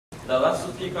The last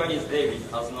speaker is David,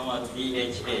 also known as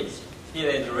DHH. He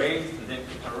led Rails, then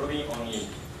Ruby on it.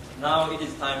 Now it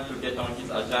is time to get on his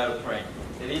agile train.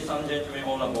 Ladies and gentlemen,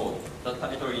 all aboard. The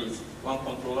title is One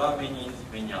Controller, Many Ins,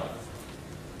 Many Outs.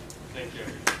 Thank you.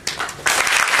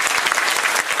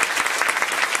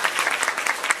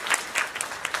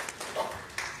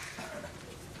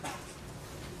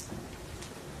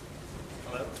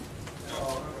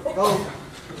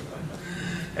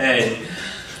 Hey.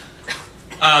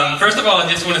 First of all, I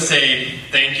just want to say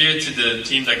thank you to the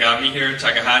team that got me here,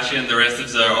 Takahashi and the rest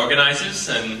of the organizers,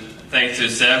 and thanks to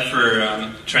Zev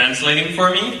for translating for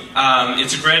me.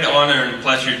 It's a great honor and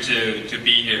pleasure to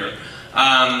be here.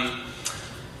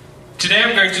 Today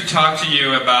I'm going to talk to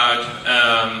you about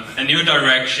a new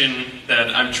direction that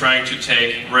I'm trying to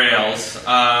take Rails.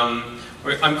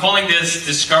 I'm calling this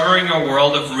Discovering a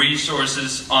World of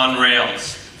Resources on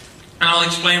Rails. And I'll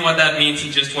explain what that means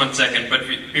in just 1 second, but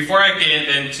before I get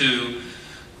into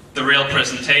the real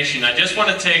presentation, I just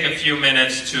want to take a few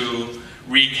minutes to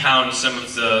recount some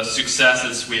of the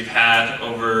successes we've had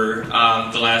over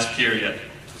the last period.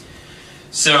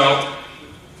 So,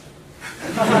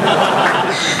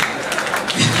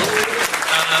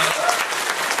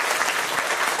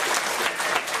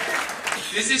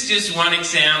 this is just one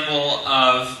example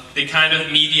of the kind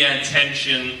of media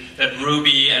attention that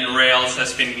Ruby and Rails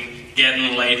has been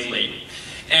getting lately.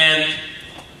 And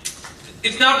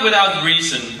it's not without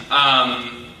reason.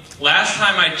 Last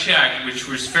time I checked, which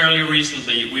was fairly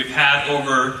recently, we've had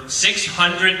over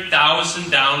 600,000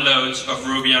 downloads of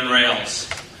Ruby on Rails.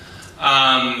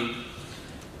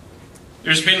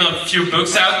 There's been a few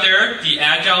books out there. The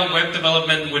Agile Web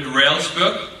Development with Rails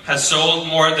book has sold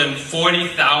more than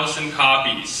 40,000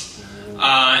 copies.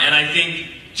 And I think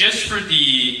just for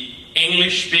the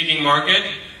English-speaking market,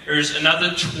 there's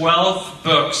another 12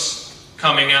 books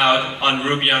coming out on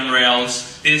Ruby on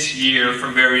Rails this year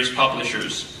from various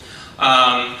publishers.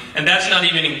 And that's not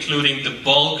even including the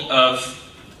bulk of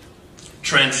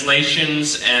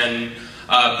translations and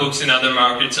books in other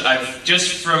markets.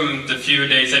 Just from the few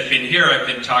days I've been here, I've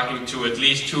been talking to at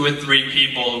least 2 or 3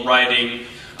 people writing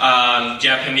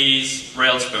Japanese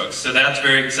Rails books. So that's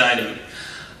very exciting.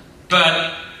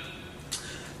 But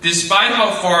despite how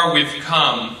far we've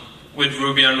come with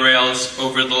Ruby on Rails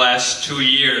over the last 2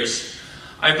 years,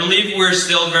 I believe we're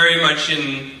still very much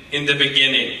in the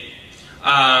beginning.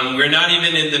 We're not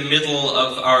even in the middle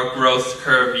of our growth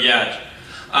curve yet.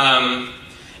 And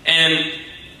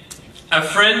a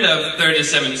friend of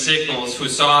 37 Signals who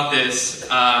saw this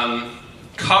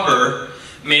cover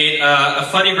made a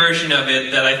funny version of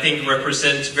it that I think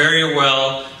represents very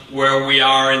well where we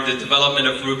are in the development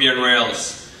of Ruby on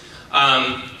Rails.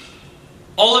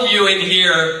 All of you in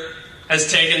here has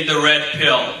taken the red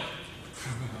pill,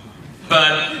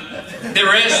 but the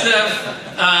rest of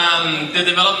the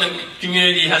development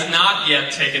community has not yet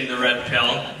taken the red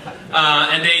pill,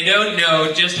 and they don't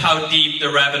know just how deep the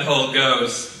rabbit hole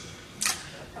goes.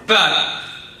 But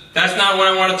that's not what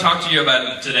I want to talk to you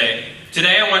about today.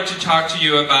 Today I want to talk to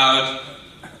you about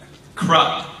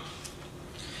CRUD.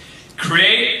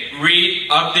 Create, read,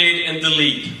 update, and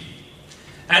delete.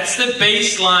 That's the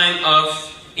baseline of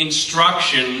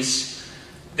instructions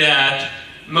that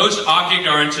most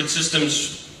object-oriented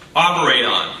systems operate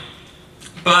on.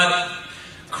 But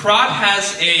CRUD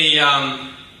has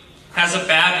a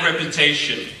bad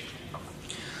reputation.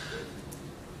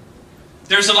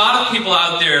 There's a lot of people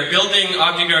out there building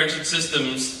object-oriented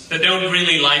systems that don't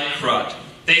really like CRUD.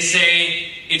 They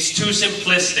say it's too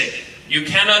simplistic. You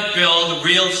cannot build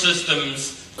real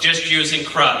systems just using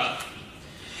CRUD.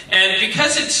 And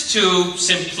because it's too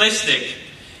simplistic,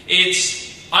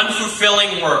 it's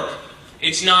unfulfilling work.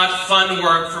 It's not fun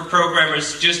work for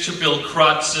programmers just to build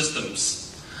CRUD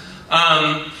systems.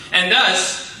 And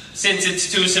thus, since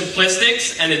it's too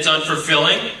simplistic and it's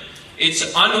unfulfilling, it's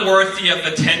unworthy of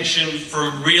attention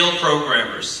from real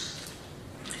programmers.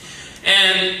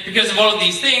 And because of all of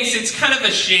these things, it's kind of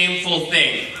a shameful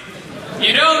thing.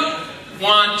 You don't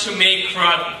want to make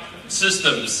CRUD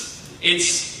systems.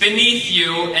 It's beneath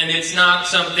you, and it's not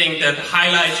something that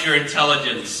highlights your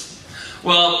intelligence.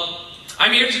 Well,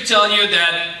 I'm here to tell you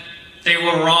that they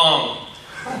were wrong.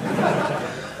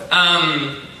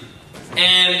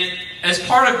 And as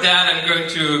part of that, I'm going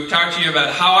to talk to you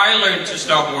about how I learned to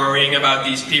stop worrying about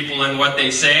these people and what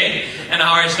they say, and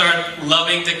how I start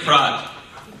loving the CRUD.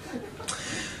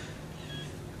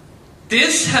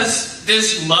 This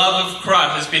love of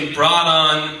CRUD has been brought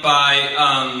on by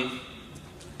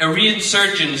a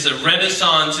resurgence, a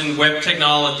renaissance in web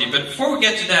technology. But before we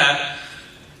get to that,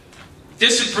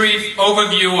 just a brief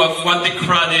overview of what the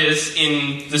CRUD is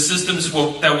in the systems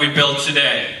that we build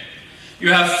today.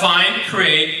 You have find,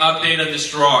 create, update, and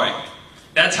destroy.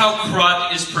 That's how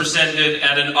CRUD is presented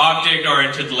at an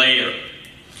object-oriented layer.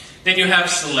 Then you have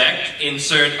select,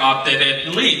 insert, update,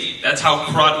 and delete. That's how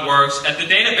CRUD works at the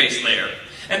database layer.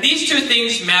 And these two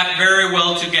things map very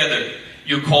well together.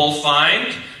 You call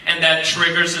find, and that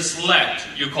triggers a select.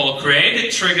 You call create,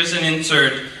 it triggers an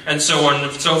insert, and so on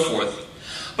and so forth.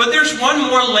 But there's one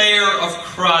more layer of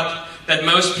CRUD that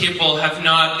most people have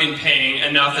not been paying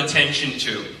enough attention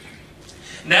to.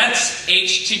 That's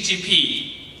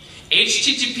HTTP.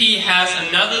 HTTP has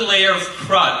another layer of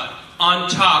CRUD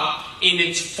on top in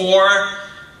its 4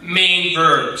 main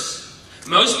verbs.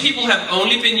 Most people have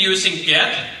only been using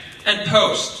get and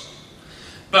post.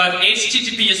 But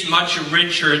HTTP is much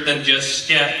richer than just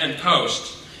get and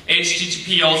post.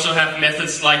 HTTP also have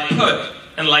methods like put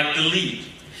and like delete.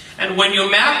 And when you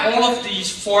map all of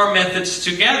these 4 methods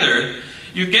together,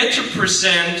 you get to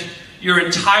present your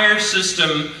entire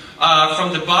system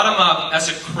from the bottom up as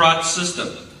a CRUD system.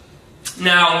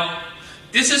 Now,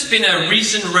 this has been a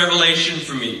recent revelation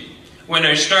for me. When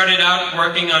I started out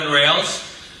working on Rails,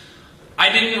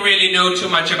 I didn't really know too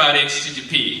much about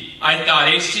HTTP. I thought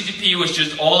HTTP was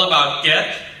just all about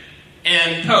get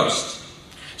and post.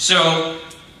 So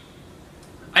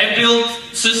I built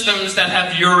systems that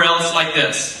have URLs like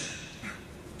this.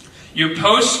 You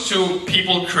post to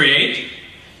people create,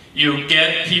 you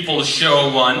get people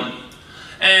show one,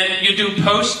 and you do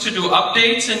post to do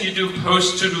updates, and you do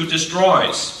post to do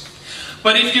destroys.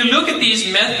 But if you look at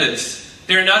these methods,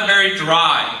 they're not very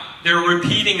dry. They're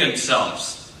repeating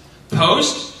themselves.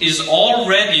 Post is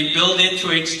already built into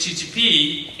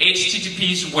HTTP,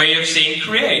 HTTP's way of saying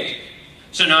create.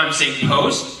 So now I'm saying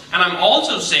post, and I'm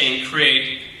also saying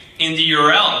create in the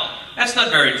URL. That's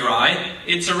not very dry.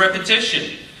 It's a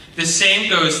repetition. The same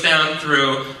goes down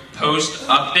through post,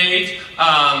 update,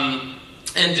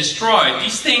 and destroy.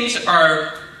 These things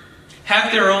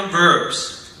have their own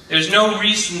verbs. There's no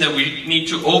reason that we need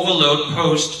to overload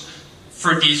post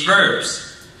for these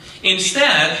verbs.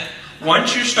 Instead,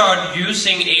 once you start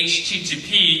using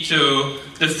HTTP to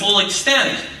the full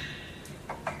extent,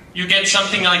 you get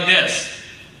something like this.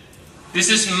 This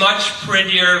is much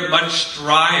prettier, much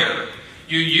drier.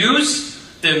 You use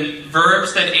the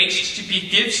verbs that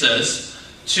HTTP gives us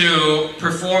to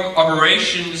perform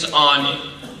operations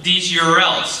on these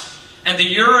URLs. And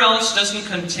the URLs doesn't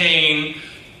contain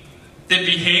the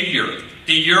behavior.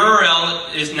 The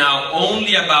URL is now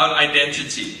only about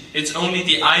identity. It's only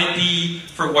the ID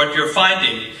for what you're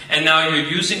finding. And now you're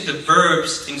using the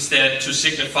verbs instead to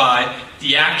signify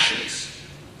the actions.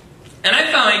 And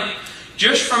I find,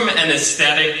 just from an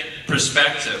aesthetic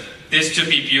perspective, this to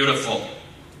be beautiful.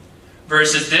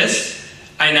 Versus this,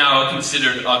 I now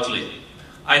consider ugly.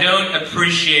 I don't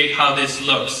appreciate how this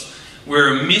looks.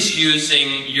 We're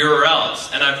misusing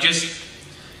URLs, and I've just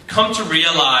come to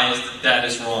realize that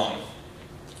is wrong.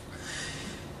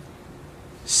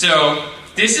 So,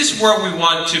 this is where we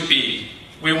want to be.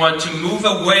 We want to move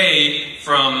away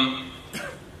from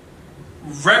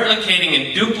replicating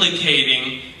and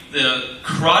duplicating the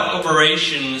CRUD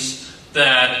operations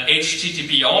that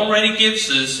HTTP already gives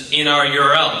us in our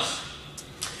URLs.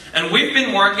 And we've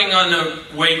been working on a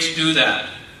way to do that.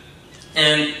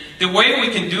 And the way we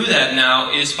can do that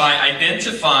now is by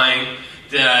identifying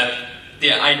that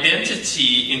the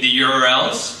identity in the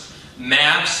URLs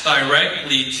maps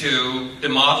directly to the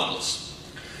models.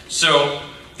 So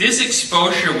this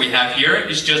exposure we have here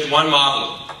is just one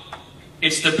model.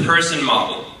 It's the person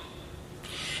model.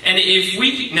 And if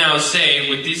we now say,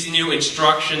 with this new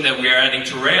instruction that we are adding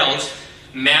to Rails,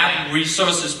 map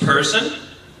resources person,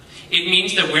 it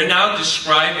means that we're now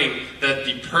describing that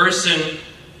the person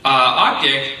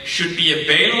object should be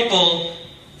available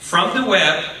from the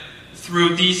web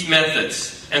through these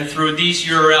methods and through these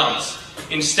URLs.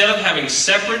 Instead of having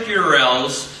separate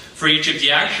URLs for each of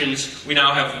the actions, we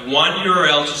now have one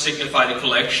URL to signify the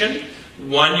collection,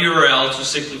 one URL to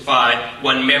signify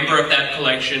one member of that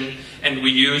collection, and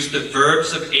we use the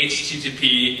verbs of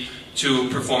HTTP to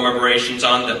perform operations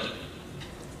on them.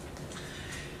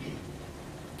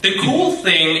 The cool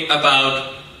thing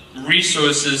about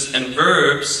resources and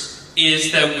verbs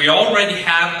is that we already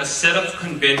have a set of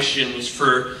conventions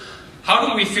for how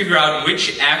do we figure out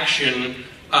which action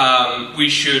we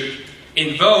should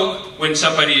invoke when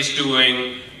somebody is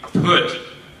doing put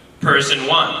person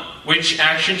one. Which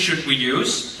action should we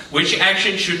use? Which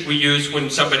action should we use when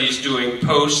somebody is doing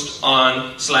post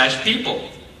on /people?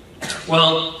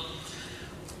 Well,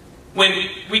 when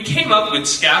we came up with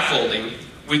scaffolding,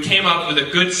 we came up with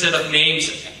a good set of names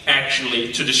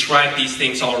actually to describe these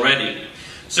things already.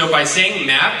 So by saying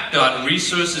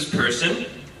map.resourcesPerson,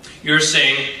 You're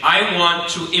saying, I want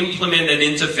to implement an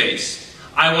interface.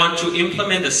 I want to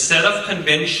implement a set of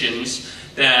conventions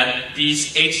that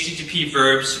these HTTP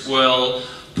verbs will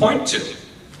point to.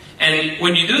 And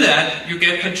when you do that, you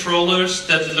get controllers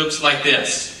that looks like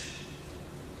this.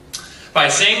 By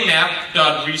saying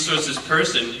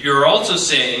map.resourcesPerson, you're also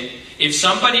saying, if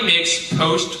somebody makes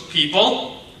post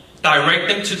people, direct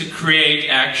them to the create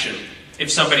action.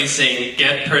 If somebody's saying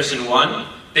get person 1,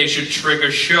 they should trigger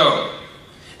show.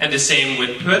 And the same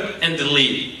with put and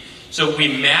delete. So we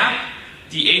map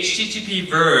the HTTP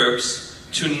verbs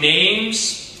to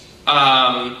names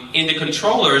in the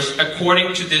controllers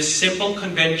according to this simple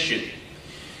convention.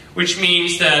 Which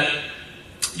means that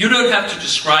you don't have to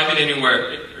describe it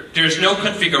anywhere. There's no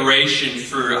configuration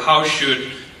for how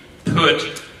should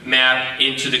put map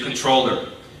into the controller.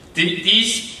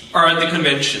 These are the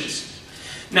conventions.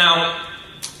 Now,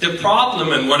 the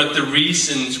problem, and one of the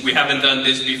reasons we haven't done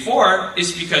this before,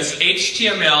 is because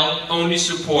HTML only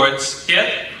supports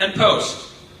get and post.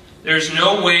 There's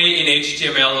no way in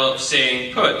HTML of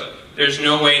saying put. There's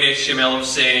no way in HTML of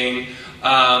saying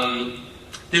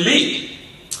delete.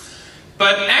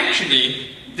 But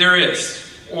actually, there is.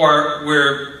 Or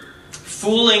we're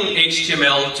fooling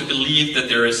HTML to believe that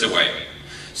there is a way.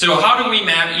 So how do we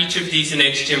map each of these in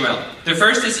HTML? The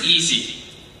first is easy.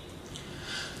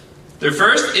 The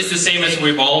first is the same as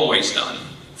we've always done.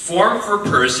 Form for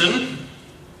person,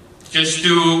 just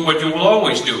do what you will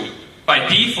always do. By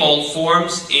default,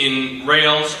 forms in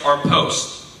Rails are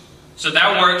post. So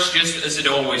that works just as it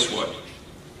always would.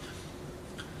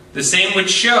 The same with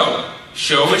show.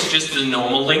 Show is just the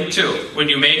normal link to. When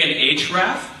you make an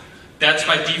href, that's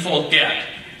by default get.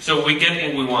 So we get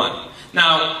what we want.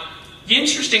 Now, the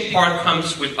interesting part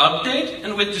comes with update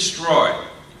and with destroy.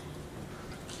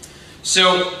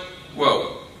 So,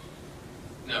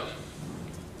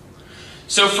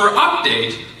 So for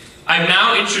update, I've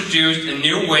now introduced a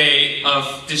new way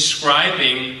of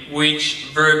describing which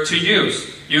verb to use.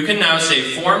 You can now say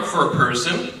form for a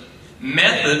person,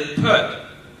 method put.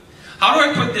 How do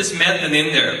I put this method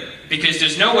in there? Because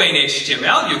there's no way in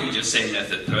HTML you can just say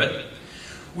method put.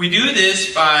 We do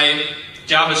this by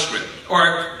JavaScript,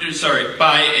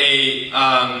 by a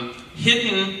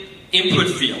hidden input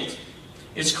field.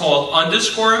 It's called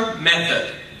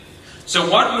 _method. So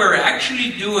what we're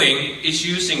actually doing is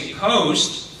using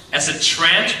post as a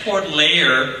transport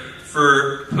layer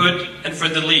for put and for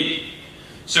delete.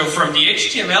 So from the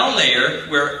HTML layer,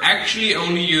 we're actually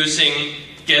only using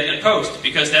get and post,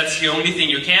 because that's the only thing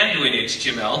you can do in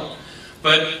HTML.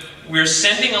 But we're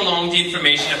sending along the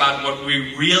information about what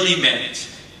we really meant.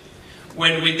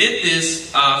 When we did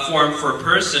this form for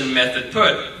person method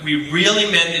put, we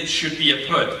really meant it should be a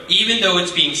put, even though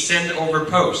it's being sent over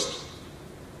post.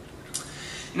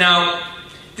 Now,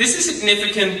 this is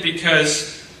significant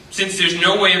because since there's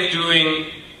no way of doing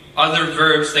other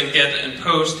verbs than get and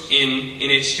post in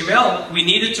HTML, we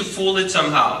needed to fool it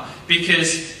somehow.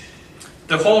 Because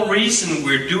the whole reason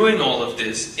we're doing all of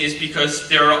this is because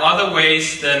there are other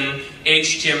ways than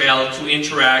HTML to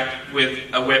interact with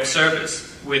a web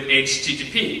service, with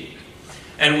HTTP.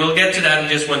 And we'll get to that in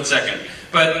just one second.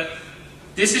 But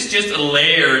this is just a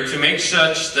layer to make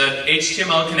such that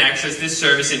HTML can access this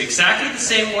service in exactly the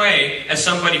same way as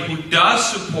somebody who does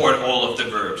support all of the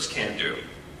verbs can do.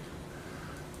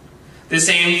 The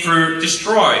same for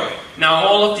destroy. Now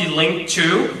all of the link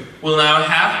to will now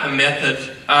have a method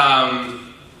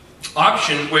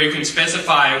option where you can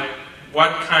specify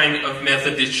what kind of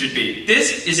method it should be.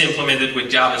 This is implemented with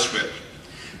JavaScript.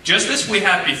 Just as we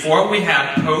had before, we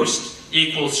had post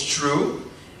equals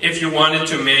true if you wanted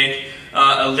to make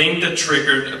a link that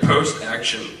triggered a post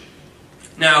action.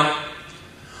 Now,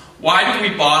 why do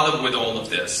we bother with all of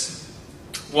this?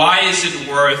 Why is it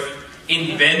worth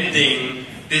inventing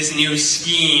this new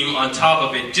scheme on top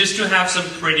of it just to have some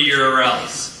pretty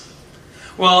URLs?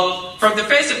 Well, from the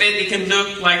face of it, it can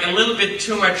look like a little bit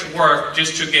too much work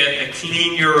just to get a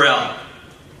clean URL.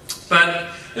 But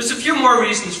there's a few more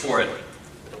reasons for it.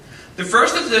 The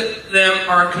first of them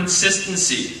are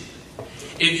consistency.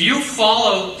 If you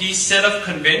follow these set of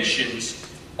conventions,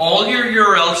 all your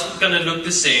URLs are going to look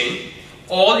the same.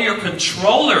 All your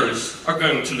controllers are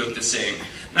going to look the same.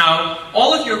 Now,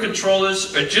 all of your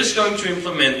controllers are just going to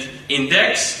implement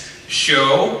index,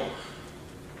 show,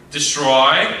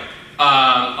 destroy,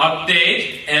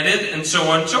 update, edit, and so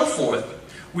on and so forth.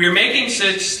 We are making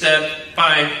such that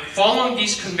by following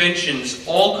these conventions,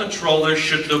 all controllers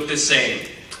should look the same.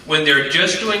 When they're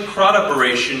just doing CRUD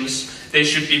operations, they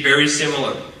should be very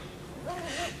similar.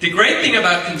 The great thing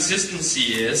about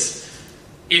consistency is,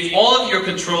 if all of your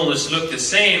controllers look the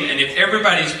same, and if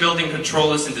everybody's building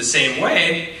controllers in the same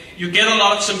way, you get a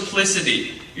lot of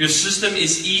simplicity. Your system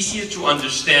is easier to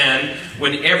understand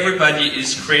when everybody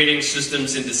is creating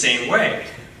systems in the same way.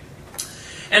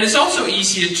 And it's also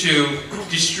easier to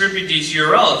distribute these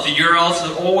URLs. The URLs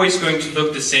are always going to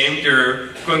look the same.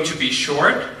 They're going to be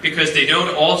short because they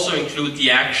don't also include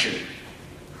the action.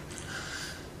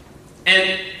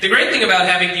 And the great thing about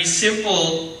having these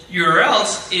simple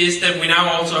URLs is that we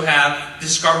now also have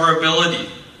discoverability.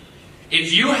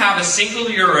 If you have a single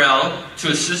URL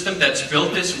to a system that's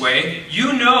built this way,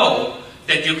 you know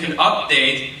that you can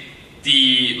update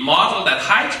the model that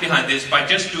hides behind this by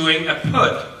just doing a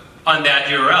put on that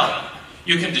URL.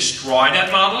 You can destroy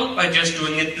that model by just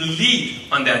doing a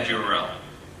delete on that URL.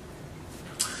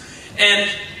 And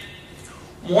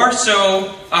more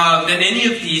so than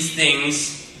any of these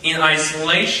things in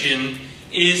isolation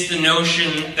is the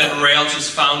notion that Rails is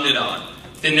founded on.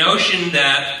 The notion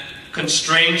that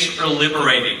constraints are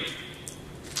liberating.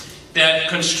 That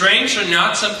constraints are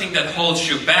not something that holds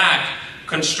you back.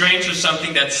 Constraints are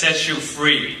something that sets you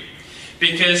free.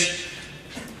 Because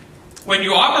when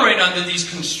you operate under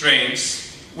these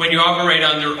constraints, when you operate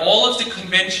under all of the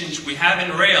conventions we have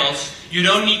in Rails, you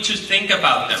don't need to think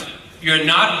about them. You're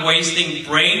not wasting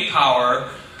brain power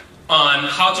on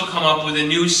how to come up with a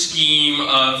new scheme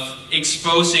of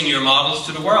exposing your models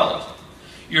to the world.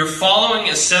 You're following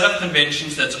a set of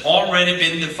conventions that's already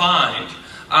been defined,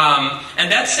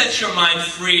 and that sets your mind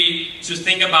free to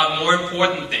think about more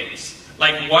important things,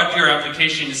 like what your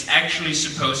application is actually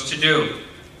supposed to do.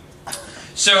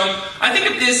 So I think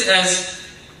of this as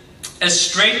a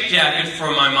straitjacket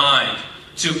for my mind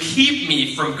to keep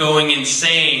me from going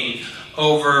insane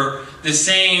over the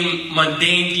same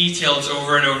mundane details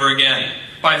over and over again.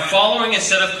 By following a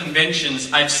set of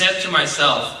conventions, I've said to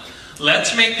myself,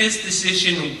 let's make this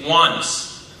decision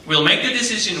once. We'll make the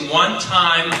decision one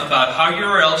time about how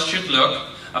URLs should look,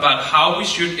 about how we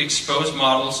should expose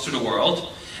models to the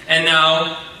world, and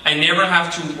now I never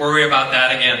have to worry about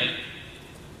that again.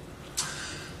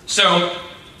 So,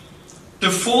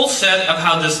 the full set of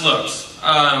how this looks,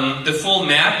 the full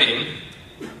mapping,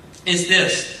 is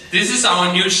this. This is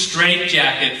our new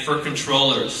straitjacket for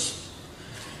controllers.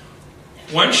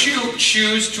 Once you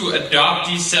choose to adopt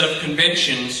these set of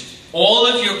conventions, all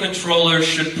of your controllers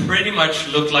should pretty much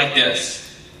look like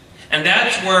this. And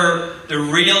that's where the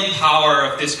real power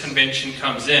of this convention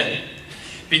comes in.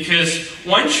 Because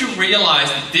once you realize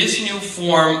that this new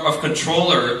form of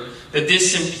controller, that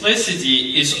this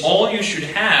simplicity is all you should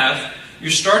have, you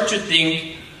start to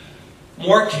think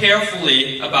more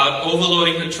carefully about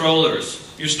overloading controllers.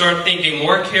 You start thinking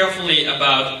more carefully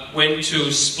about when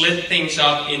to split things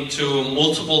up into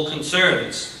multiple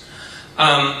concerns.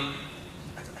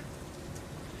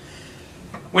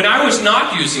 When I was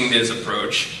not using this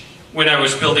approach, when I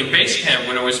was building Basecamp,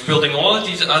 when I was building all of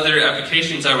these other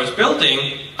applications I was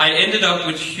building, I ended up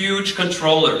with huge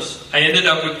controllers. I ended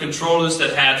up with controllers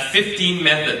that had 15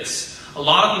 methods. A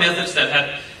lot of methods that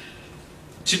had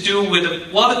to do with a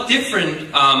lot of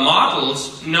different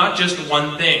models, not just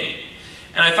one thing.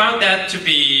 And I found that to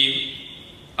be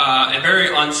a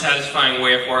very unsatisfying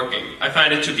way of working. I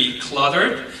find it to be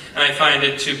cluttered, and I find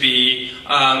it to be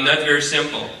not very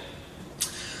simple.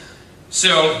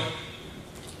 So,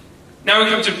 now we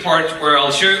come to the part where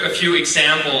I'll show you a few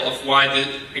examples of why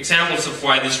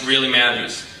this really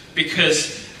matters.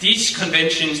 Because these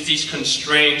conventions, these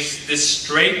constraints, this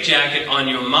straitjacket on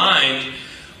your mind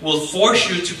will force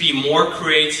you to be more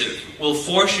creative, will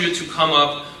force you to come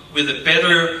up with a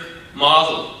better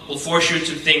model, will force you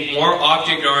to think more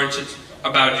object-oriented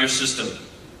about your system.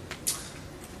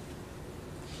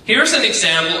 Here's an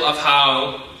example of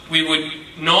how we would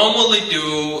normally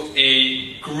do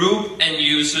a group and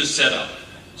user setup.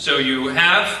 So you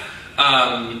have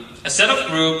a set of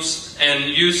groups, and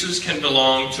users can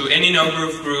belong to any number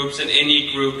of groups, and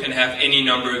any group can have any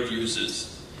number of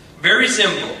users. Very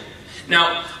simple.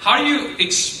 Now, how do you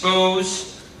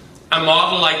expose a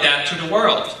model like that to the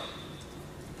world?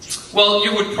 Well,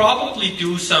 you would probably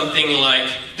do something like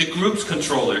the groups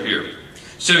controller here.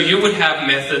 So you would have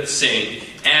methods saying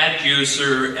add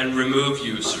user and remove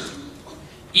user.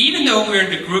 Even though we're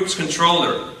in the groups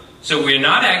controller, so we're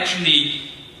not actually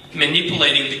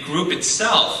manipulating the group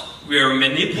itself, we are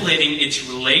manipulating its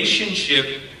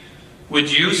relationship with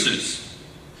users.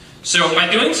 So by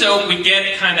doing so, we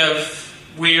get kind of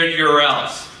weird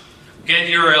URLs. We get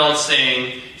URLs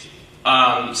saying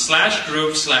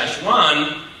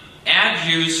 /group/1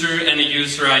 add user and a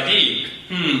user ID.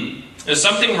 There's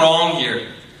something wrong here.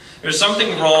 There's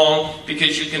something wrong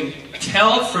because you can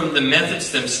tell from the methods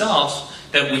themselves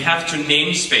that we have to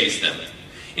namespace them.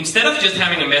 Instead of just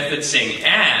having a method saying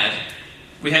add,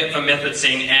 we have a method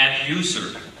saying add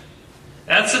user.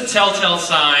 That's a telltale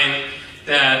sign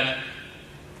that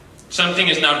something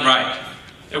is not right.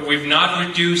 That we've not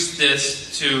reduced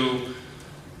this to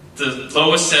the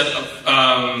lowest set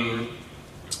of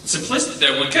simplicity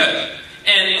that we could.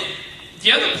 And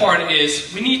the other part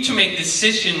is we need to make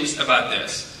decisions about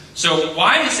this. So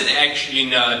why is it actually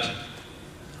not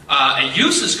a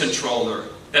user's controller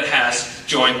that has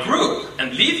join group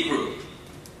and leave group?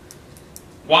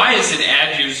 Why is it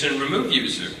add user and remove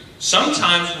user?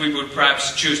 Sometimes we would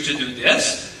perhaps choose to do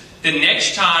this. The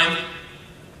next time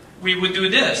we would do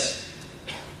this.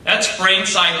 That's brain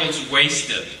cycles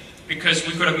wasted because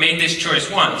we could have made this choice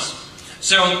once.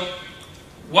 So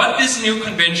what this new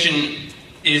convention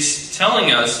is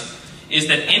telling us is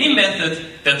that any method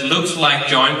that looks like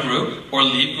join group or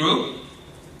leave group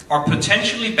are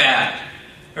potentially bad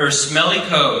or smelly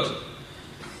code.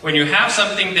 When you have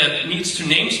something that needs to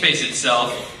namespace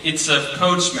itself, it's a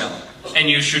code smell, and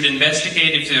you should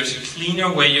investigate if there's a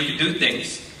cleaner way you could do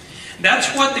things.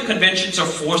 That's what the conventions are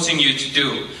forcing you to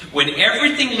do. When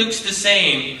everything looks the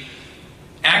same,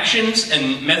 actions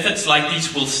and methods like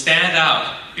these will stand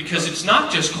out because it's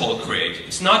not just called create,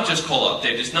 it's not just called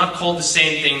update, it's not called the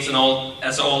same things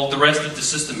as all the rest of the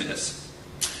system is.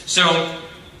 So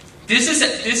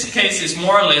this case is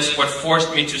more or less what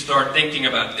forced me to start thinking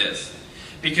about this.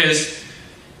 Because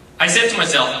I said to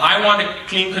myself, I want a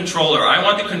clean controller. I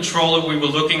want the controller we were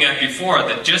looking at before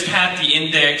that just had the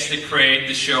index, the create,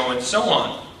 the show, and so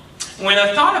on. When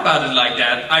I thought about it like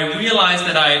that, I realized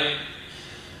that I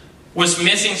was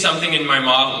missing something in my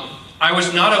model. I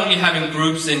was not only having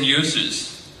groups and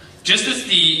users. Just as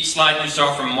the slide you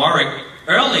saw from Marek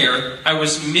earlier, I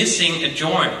was missing a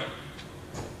join.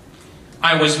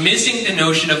 I was missing the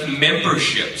notion of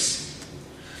memberships.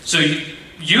 So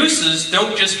users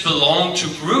don't just belong to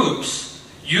groups.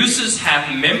 Users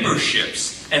have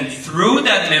memberships, and through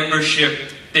that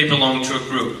membership, they belong to a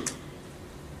group.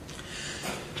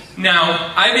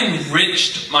 Now, I've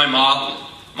enriched my model.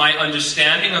 My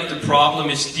understanding of the problem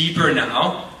is deeper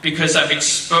now because I've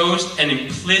exposed an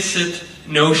implicit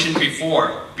notion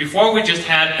before. Before we just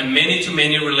had a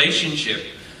many-to-many relationship,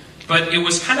 but it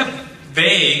was kind of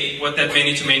vague what that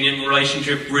many-to-many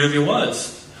relationship really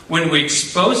was. When we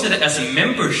expose it as a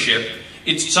membership,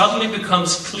 it suddenly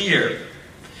becomes clear.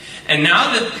 And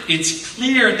now that it's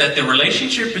clear that the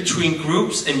relationship between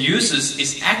groups and users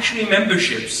is actually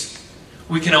memberships,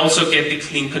 we can also get the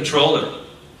clean controller.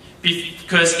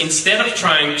 Because instead of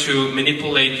trying to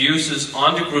manipulate users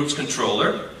on the group's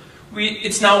controller,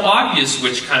 it's now obvious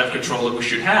which kind of controller we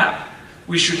should have.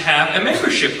 We should have a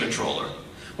membership controller.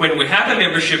 When we have a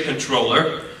membership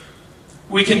controller,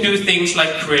 we can do things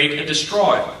like create and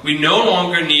destroy. We no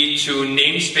longer need to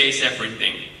namespace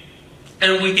everything.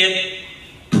 And we get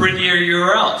prettier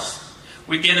URLs.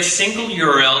 We get a single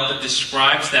URL that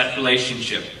describes that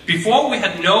relationship. Before we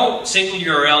had no single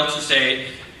URL to say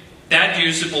that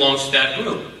user belongs to that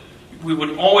group. We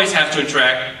would always have to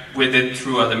interact with it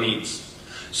through other means.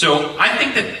 So I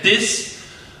think that this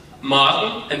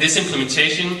model and this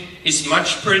implementation is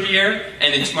much prettier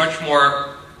and it's much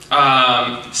more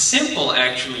simple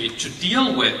actually to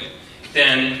deal with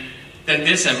than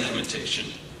this implementation.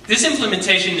 This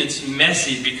implementation is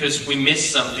messy because we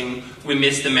missed something, we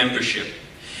missed the membership.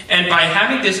 And by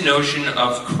having this notion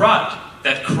of CRUD,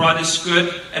 that CRUD is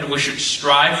good and we should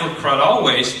strive for CRUD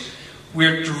always,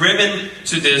 we're driven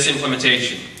to this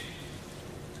implementation.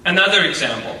 Another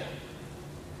example.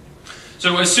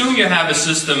 So assume you have a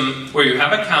system where you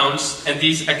have accounts and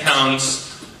these accounts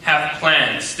have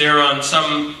plans. They're on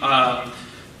some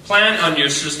plan on your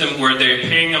system where they're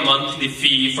paying a monthly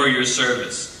fee for your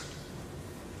service.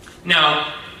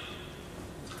 Now,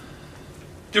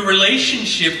 the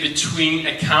relationship between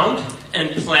account and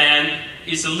plan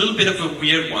is a little bit of a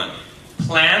weird one.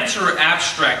 Plans are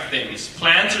abstract things.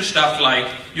 Plans are stuff like,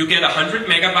 you get 100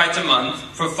 megabytes a month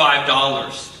for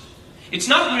 $5. It's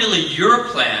not really your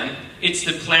plan, it's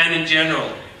the plan in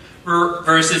general.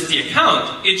 Versus the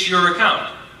account, it's your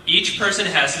account. Each person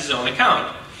has his own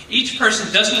account. Each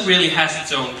person doesn't really have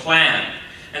its own plan.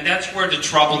 And that's where the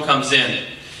trouble comes in.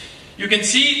 You can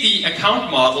see the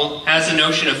account model has a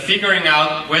notion of figuring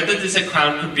out whether this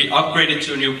account could be upgraded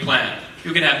to a new plan.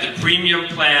 You can have the premium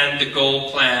plan, the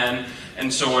gold plan,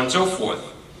 and so on and so forth.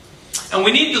 And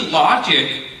we need the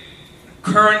logic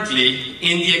currently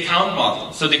in the account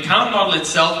model. So the account model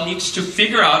itself needs to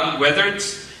figure out whether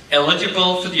it's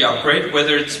eligible for the upgrade,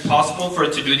 whether it's possible for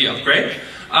it to do the upgrade.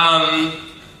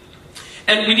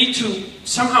 And we need to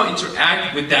somehow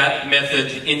interact with that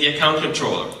method in the account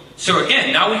controller. So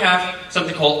again, now we have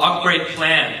something called upgrade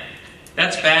plan.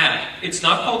 That's bad. It's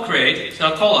not called create, it's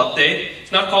not called update,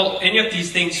 it's not called any of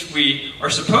these things we are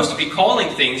supposed to be calling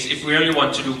things if we really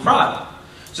want to do CRUD.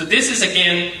 So this is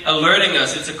again alerting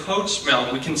us, it's a code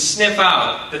smell. We can sniff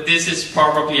out that this is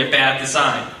probably a bad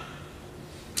design.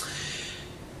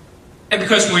 And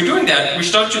because we're doing that, we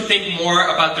start to think more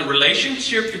about the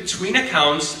relationship between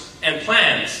accounts and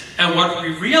plans. And what we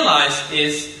realize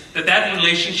is that that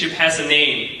relationship has a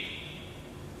name.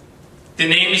 The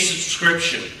name is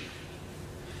subscription.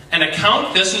 An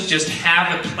account doesn't just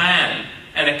have a plan.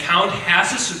 An account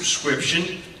has a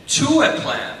subscription to a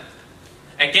plan.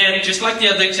 Again, just like the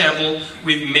other example,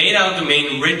 we've made our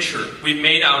domain richer. We've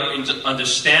made our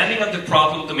understanding of the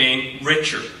problem domain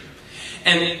richer.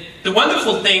 And the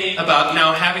wonderful thing about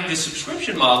now having this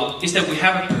subscription model is that we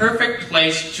have a perfect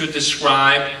place to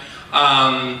describe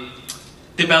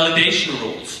the validation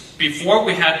rules. Before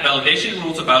we had validation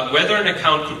rules about whether an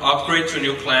account could upgrade to a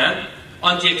new plan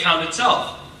on the account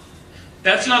itself.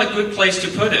 That's not a good place to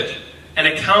put it. An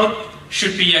account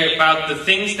should be about the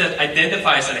things that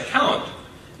identifies an account,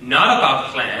 not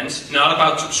about plans, not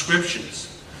about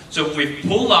subscriptions. So we've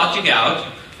pulled logic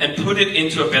out and put it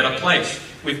into a better place.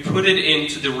 We've put it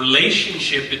into the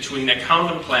relationship between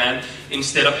account and plan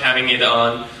instead of having it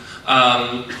on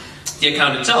the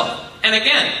account itself. And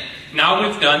again, now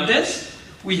we've done this,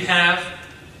 we have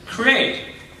create.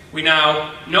 We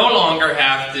now no longer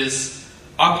have this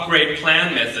upgrade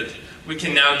plan method. We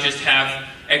can now just have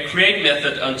a create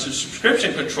method onto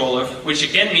subscription controller, which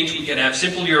again means we can have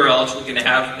simple URLs, we can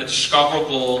have a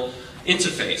discoverable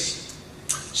interface.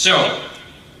 So,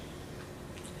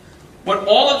 what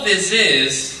all of this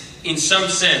is, in some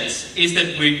sense, is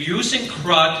that we're using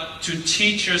CRUD to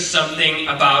teach us something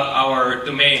about our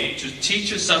domain, to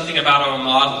teach us something about our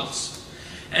models.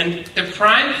 And the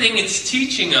prime thing it's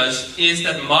teaching us is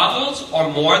that models are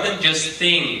more than just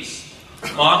things.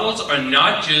 Models are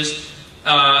not just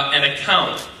an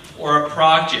account or a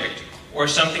project or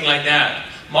something like that.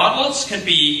 Models can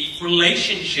be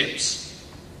relationships.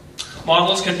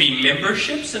 Models can be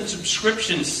memberships and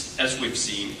subscriptions, as we've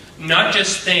seen, not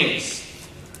just things.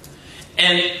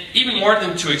 And even more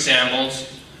than two examples,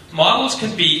 models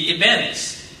can be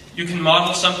events. You can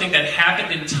model something that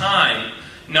happened in time,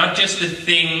 not just the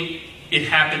thing it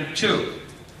happened to.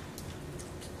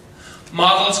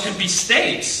 Models can be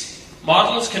states.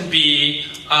 Models can be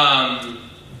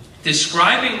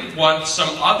describing what some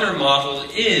other model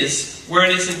is, where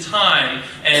it is in time,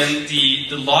 and the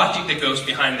logic that goes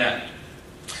behind that.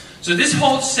 So this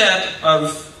whole set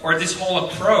of, or this whole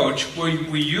approach, where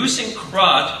we're using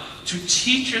CRUD to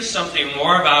teach us something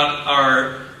more about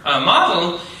our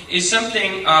model, is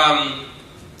something I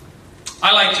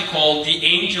like to call the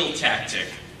angel tactic.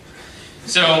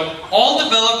 So all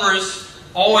developers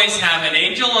always have an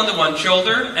angel on the one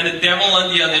shoulder and a devil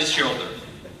on the other shoulder.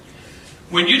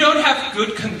 When you don't have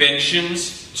good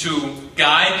conventions to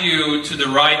guide you to the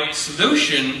right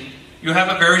solution, you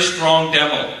have a very strong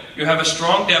devil. You have a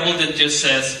strong devil that just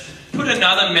says, put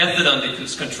another method on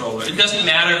this controller. It doesn't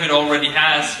matter if it already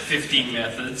has 15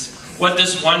 methods. What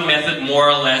does one method more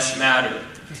or less matter?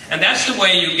 And that's the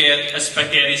way you get a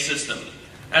spaghetti system.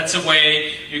 That's the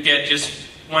way you get just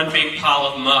one big pile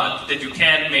of mud that you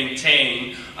can't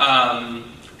maintain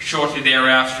shortly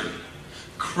thereafter.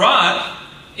 CRUD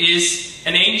is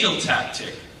an angel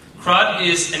tactic. CRUD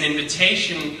is an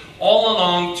invitation all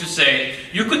along to say,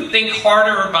 you could think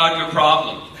harder about your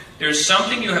problem. There's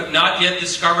something you have not yet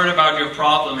discovered about your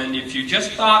problem, and if you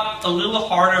just thought a little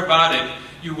harder about it,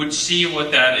 you would see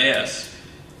what that is.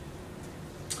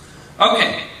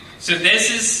 Okay, so this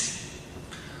is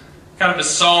kind of a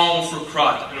song for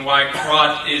CRUD and why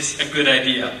CRUD is a good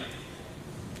idea.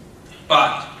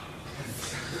 But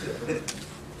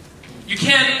you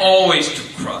can't always do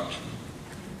CRUD.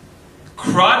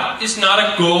 CRUD is not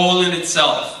a goal in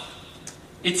itself.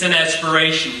 It's an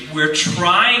aspiration. We're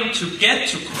trying to get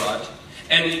to CRUD,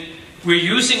 and we're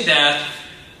using that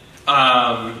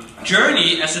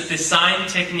journey as a design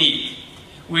technique.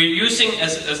 We're using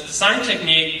as a design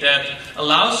technique that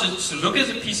allows us to look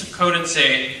at a piece of code and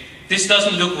say, this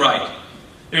doesn't look right.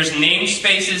 There's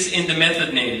namespaces in the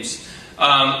method names.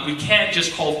 We can't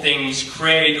just call things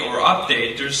create or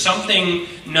update. There's something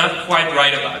not quite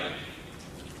right about it.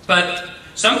 But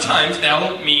sometimes that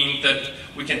will mean that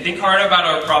we can think hard about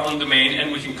our problem domain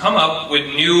and we can come up with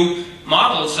new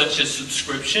models such as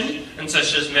subscription and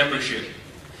such as membership.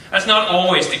 That's not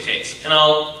always the case. And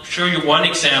I'll show you one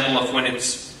example of when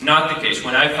it's not the case,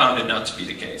 when I found it not to be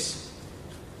the case.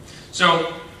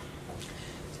 So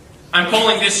I'm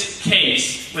calling this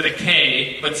case with a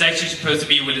K, but it's actually supposed to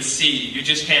be with a C. You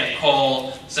just can't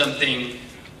call something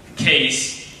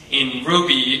case in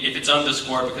Ruby if it's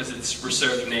underscore because it's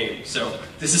reserved name. So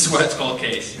this is why it's called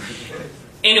case.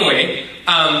 Anyway,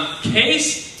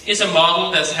 case is a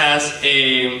model that has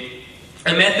a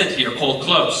method here called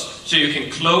close. So you can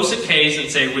close a case and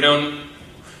say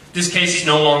this case is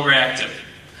no longer active.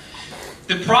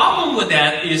 The problem with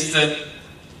that is that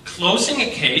closing a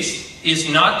case is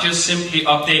not just simply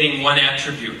updating one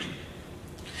attribute.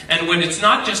 And when it's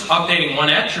not just updating one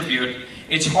attribute,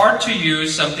 it's hard to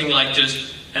use something like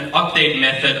just an update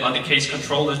method on the case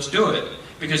controller to do it.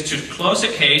 Because to close a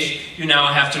case, you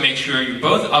now have to make sure you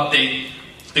both update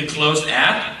the closed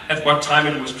at what time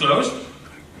it was closed,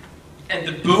 and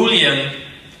the Boolean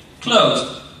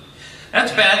closed.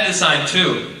 That's bad design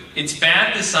too. It's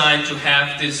bad design to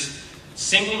have this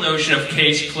single notion of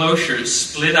case closure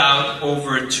split out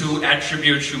over two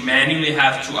attributes you manually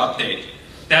have to update.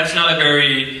 That's not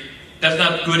good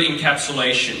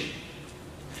encapsulation.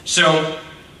 So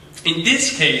in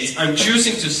this case, I'm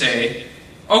choosing to say,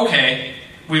 okay,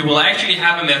 we will actually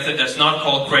have a method that's not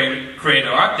called create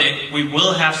or update. We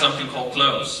will have something called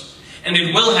close. And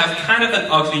it will have kind of an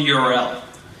ugly URL.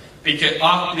 Because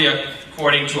ugly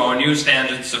according to our new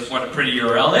standards of what a pretty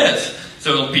URL is.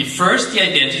 So it'll be first the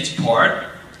identity part,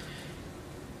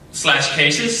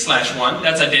 /cases/1.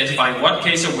 That's identifying what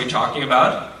case are we talking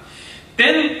about.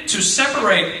 Then to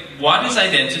separate what is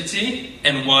identity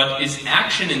and what is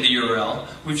action in the URL,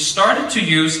 we've started to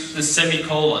use the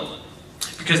semicolon.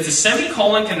 Because the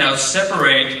semicolon can now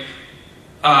separate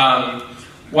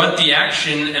what the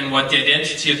action and what the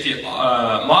identity of the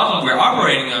model we're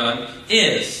operating on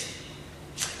is.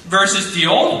 Versus the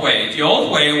old way. The old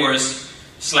way was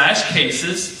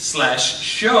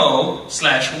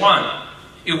 /cases/show/1.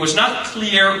 It was not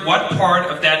clear what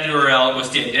part of that URL was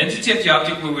the identity of the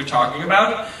object we were talking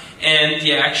about and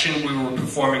the action we were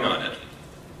performing on it.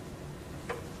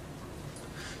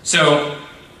 So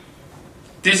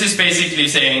this is basically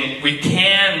saying we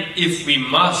can, if we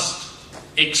must,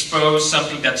 expose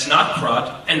something that's not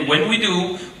CRUD, and when we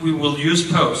do, we will use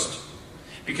post.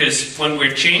 Because when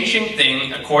we're changing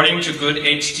things according to good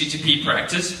HTTP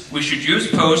practice, we should use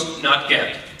post, not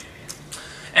get.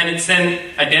 And it's then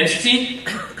identity,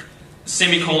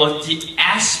 semicolon, the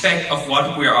aspect of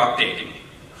what we're updating.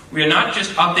 We are not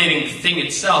just updating the thing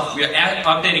itself, we are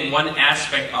updating one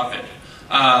aspect of it.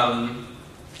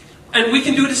 And we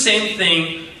can do the same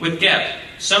thing with get.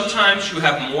 Sometimes you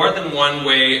have more than one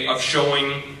way of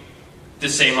showing the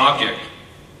same object.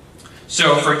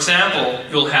 So for example,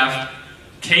 you'll have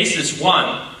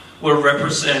cases1 will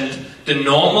represent the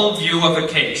normal view of a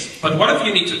case. But what if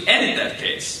you need to edit that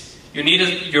case? You need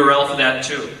a URL for that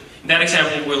too. In that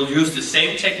example, we'll use the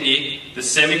same technique, the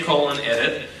semicolon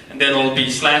edit, and then it'll be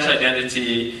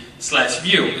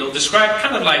 /identity/view. It'll describe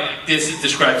kind of like this. It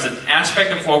describes an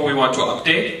aspect of what we want to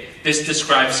update. This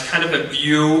describes kind of a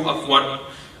view of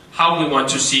how we want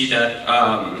to see that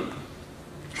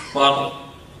model.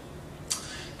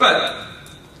 But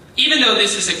even though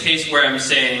this is a case where I'm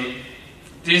saying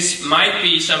this might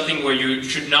be something where you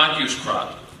should not use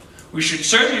CRUD, we should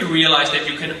certainly realize that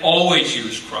you can always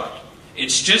use CRUD.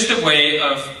 It's just a way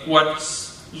of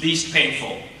what's least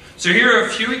painful. So here are a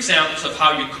few examples of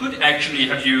how you could actually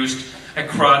have used a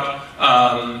CRUD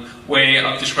way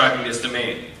of describing this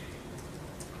domain.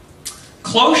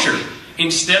 Closure.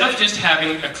 Instead of just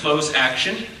having a close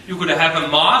action, you could have a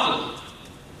model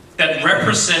that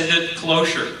represented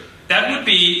closure. That would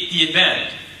be the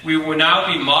event. We will now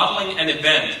be modeling an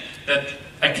event that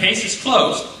a case is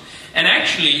closed. And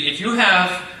actually, if you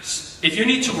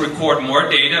need to record more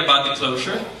data about the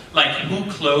closure, like who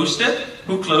closed it,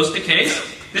 who closed the case,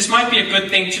 this might be a good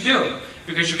thing to do,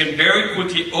 because you can very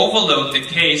quickly overload the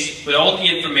case with all the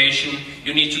information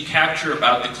you need to capture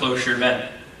about the closure event.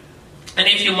 And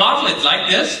if you model it like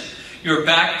this, you're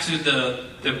back to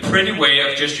the pretty way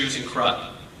of just using CRUD.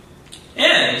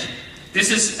 And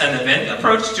this is an event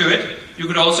approach to it. You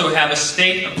could also have a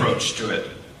state approach to it.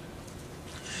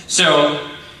 So,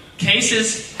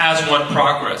 cases has one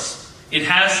progress. It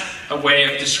has a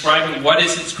way of describing what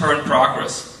is its current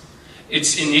progress.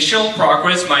 Its initial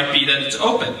progress might be that it's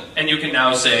open. And you can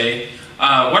now say,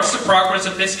 what's the progress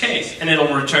of this case? And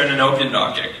it'll return an opened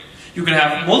object. You could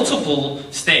have multiple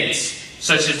states,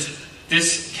 such as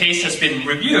this case has been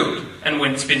reviewed. And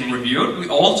when it's been reviewed, we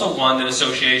also want an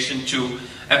association to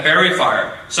a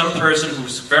verifier, some person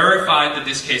who's verified that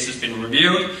this case has been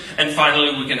reviewed, and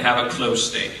finally we can have a closed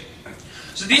state.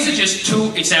 So these are just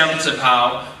two examples of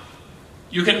how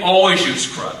you can always use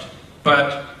CRUD.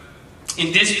 But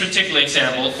in this particular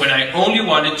example, when I only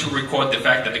wanted to record the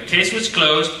fact that the case was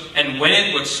closed, and when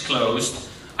it was closed,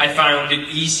 I found it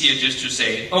easier just to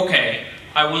say, okay,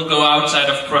 I will go outside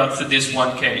of CRUD for this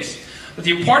one case. But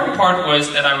the important part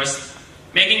was that I was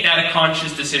making that a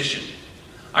conscious decision.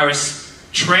 I was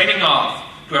trading off.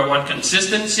 Do I want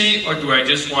consistency or do I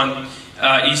just want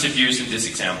ease of use in this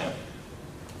example?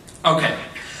 Okay.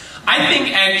 I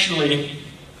think actually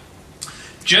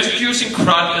just using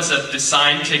CRUD as a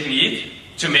design technique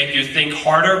to make you think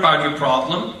harder about your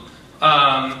problem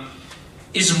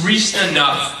is reason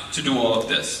enough to do all of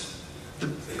this. The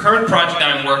current project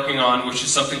I'm working on, which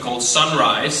is something called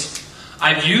Sunrise,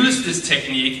 I've used this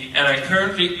technique and I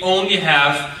currently only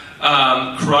have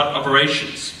CRUD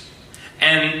operations.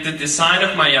 And the design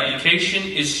of my application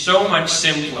is so much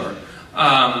simpler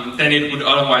than it would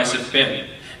otherwise have been.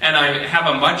 And I have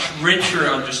a much richer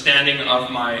understanding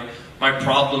of my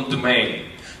problem domain.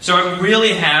 So I'm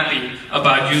really happy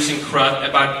about using CRUD,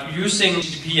 about using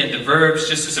HTTP and the verbs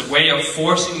just as a way of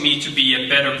forcing me to be a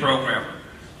better programmer,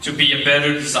 to be a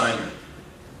better designer.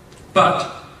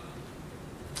 But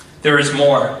there is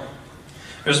more.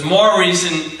 There's more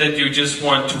reason that you just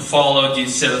want to follow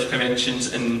these set of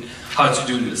conventions and how to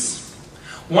do this.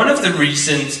 One of the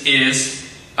reasons is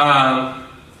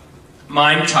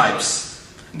MIME types.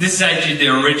 This is actually the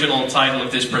original title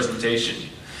of this presentation.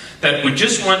 That we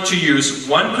just want to use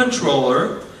one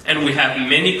controller and we have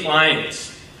many clients.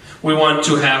 We want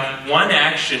to have one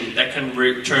action that can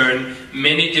return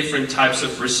many different types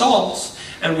of results,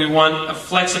 and we want a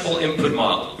flexible input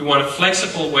model. We want a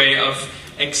flexible way of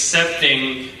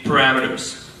accepting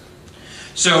parameters.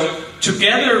 So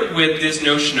together with this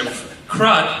notion of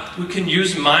CRUD, we can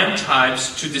use MIME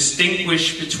types to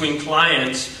distinguish between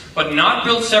clients, but not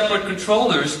build separate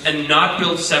controllers and not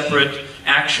build separate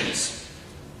actions.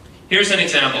 Here's an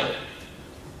example.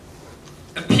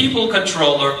 A people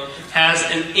controller has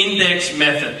an index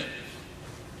method.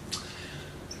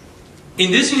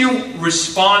 In this new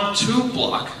respond to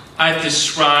block, I've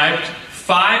described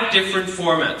 5 different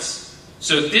formats.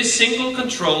 So this single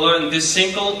controller and this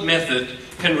single method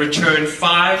can return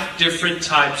 5 different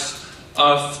types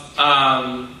of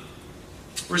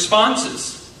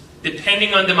responses,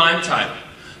 depending on the MIME type.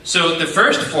 So the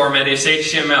first format is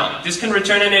HTML. This can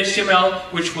return an HTML,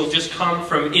 which will just come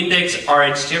from index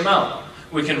RHTML.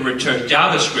 We can return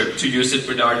JavaScript to use it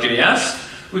with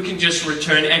RJS. We can just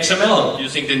return XML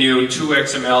using the new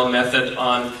toXML method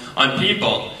on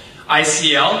people.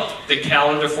 ICL, the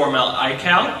calendar format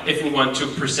iCal, if we want to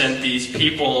present these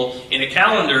people in a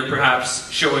calendar, perhaps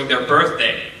showing their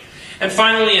birthday. And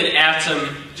finally, an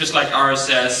atom, just like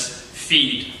RSS,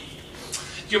 feed.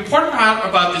 The important part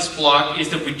about this block is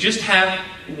that we just have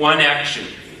one action.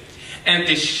 And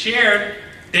the shared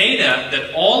data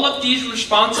that all of these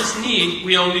responses need,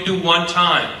 we only do one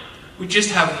time. We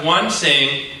just have one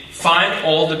saying, find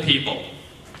all the people.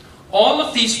 All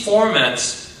of these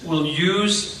formats will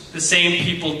use the same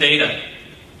people data.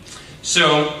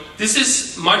 So this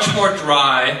is much more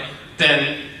dry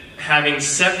than having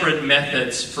separate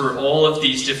methods for all of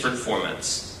these different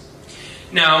formats.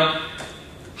 Now,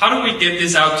 how do we get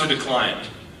this out to the client?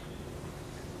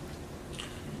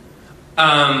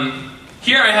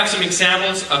 Here I have some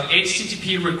examples of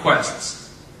HTTP requests.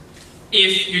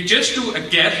 If you just do a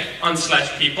get on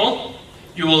 /people,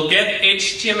 you will get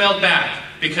HTML back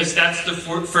because that's the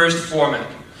first format.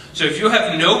 So if you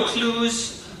have no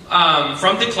clues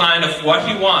from the client of what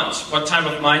he wants, what type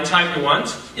of MIME type he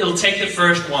wants, it'll take the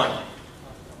first one.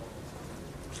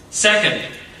 Second,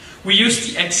 we use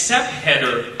the accept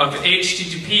header of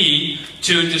HTTP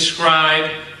to describe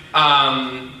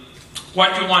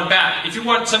what you want back. If you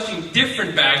want something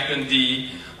different back than the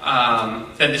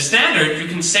standard, you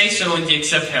can say so in the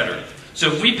accept header.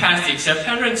 So if we pass the accept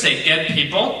header and say get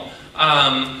people,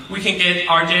 we can get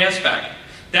RJS back.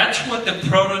 That's what the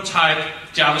prototype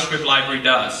JavaScript library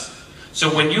does. So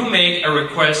when you make a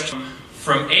request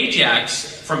from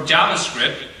Ajax, from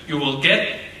JavaScript, you will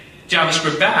get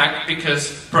JavaScript back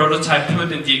because prototype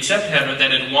put in the accept header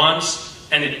that it wants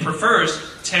and it prefers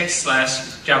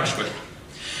text/JavaScript.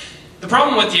 The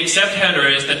problem with the accept header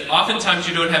is that oftentimes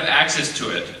you don't have access to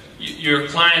it. Your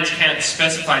clients can't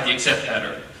specify the accept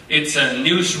header. It's a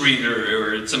newsreader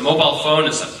or it's a mobile phone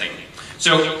or something.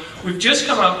 So we've just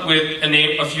come up with a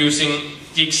name of using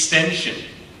the extension.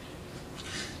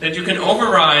 That you can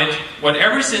override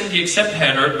whatever's in the accept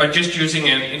header by just using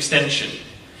an extension.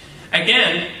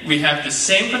 Again, we have the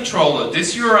same controller.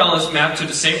 This URL is mapped to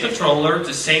the same controller,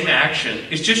 the same action.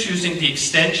 It's just using the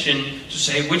extension to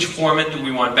say which format do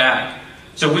we want back.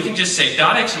 So we can just say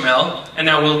 .xml, and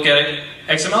now we'll get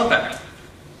XML back.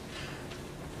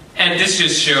 And this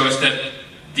just shows that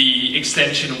the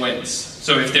extension wins.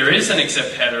 So if there is an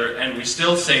accept header and we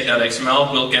still say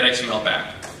 .xml, we'll get XML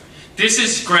back. this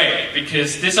is great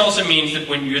because this also means that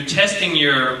when you're testing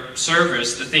your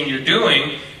service, the thing you're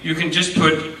doing, you can just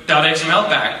put .xml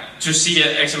back to see an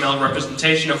XML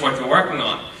representation of what you're working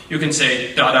on. You can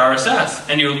say .rss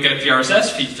and you'll get the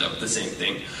RSS feeds of the same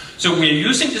thing. So we're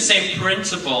using the same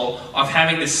principle of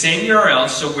having the same URL,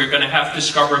 so we're going to have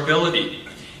discoverability.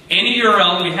 Any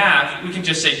URL we have, we can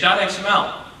just say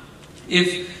 .xml.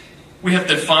 If we have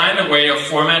defined a way of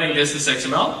formatting this as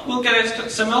XML, we'll get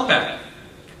XML back.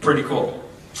 Pretty cool.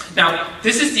 Now,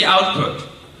 this is the output.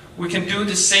 We can do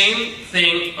the same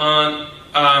thing on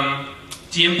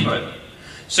the input.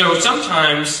 So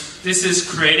sometimes this is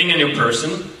creating a new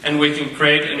person, and we can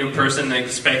create a new person and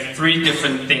expect 3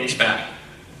 different things back.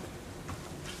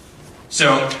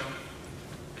 So,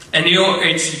 a new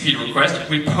HTTP request,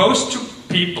 we post to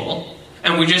people,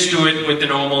 and we just do it with the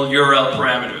normal URL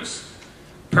parameters.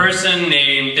 Person,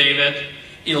 name, David,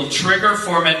 it'll trigger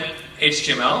format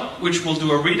HTML, which will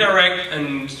do a redirect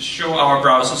and show our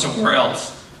browser somewhere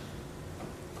else.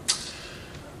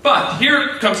 But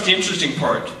here comes the interesting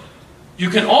part. You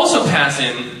can also pass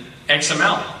in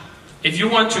XML. If you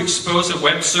want to expose a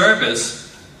web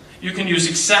service, you can use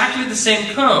exactly the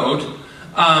same code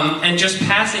and just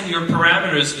pass in your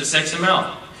parameters as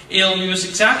XML. It'll use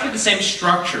exactly the same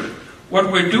structure.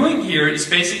 What we're doing here is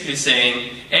basically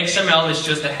saying XML is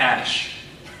just a hash.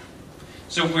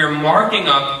 So we're marking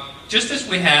up, just as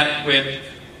we had with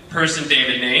person,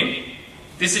 David, name,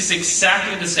 this is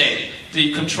exactly the same.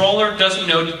 The controller doesn't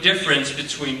know the difference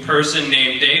between person,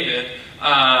 name, David,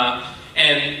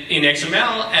 and in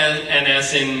XML and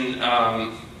as in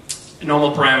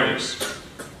normal parameters.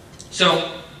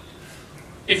 So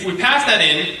if we pass that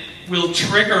in, we'll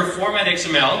trigger format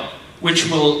XML, which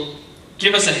will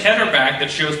give us a header back that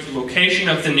shows the location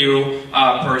of the new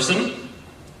person,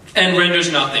 and renders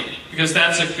nothing, because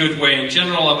that's a good way in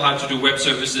general of how to do web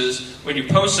services. When you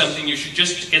post something, you should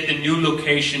just get the new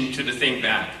location to the thing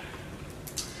back.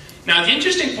 Now the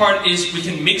interesting part is we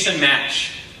can mix and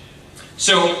match.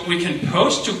 So we can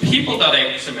post to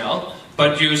people.xml,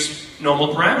 but use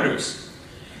normal parameters.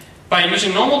 By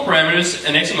using normal parameters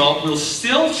and XML, we'll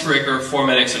still trigger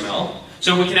format XML,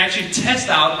 so we can actually test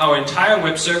out our entire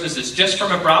web services just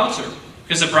from a browser,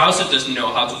 because the browser doesn't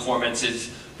know how to format its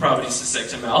properties as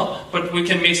XML, but we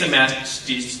can mix and match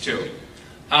these two.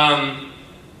 And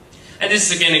this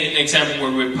is again an example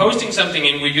where we're posting something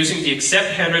and we're using the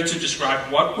accept header to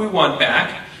describe what we want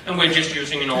back, and we're just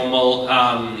using normal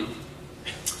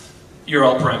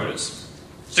URL parameters.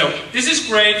 So this is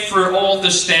great for all the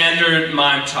standard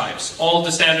MIME types. All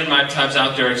the standard MIME types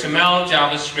out there, XML,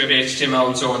 JavaScript, HTML,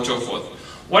 and so on and so forth.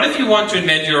 What if you want to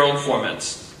invent your own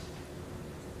formats?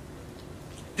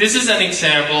 This is an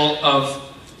example of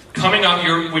coming up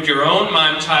with your own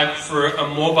MIME type for a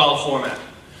mobile format.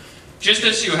 Just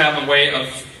as you have a way of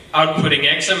outputting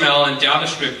XML and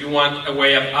JavaScript, you want a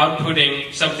way of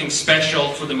outputting something special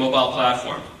for the mobile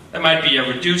platform. That might be a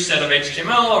reduced set of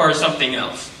HTML or something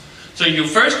else. So you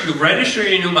register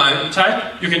your new MIME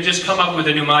type. You can just come up with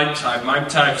a new MIME type. MIME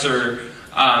types are,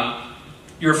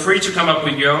 you're free to come up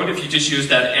with your own if you just use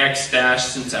that X-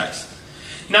 syntax.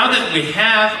 Now that we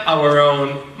have our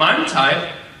own MIME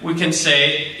type, we can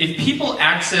say, if people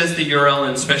access the URL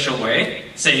in a special way,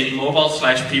 say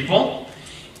mobile/people,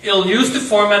 it'll use the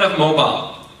format of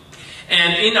mobile.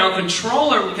 And in our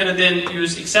controller, we can then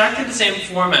use exactly the same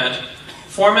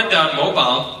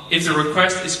format.mobile, if the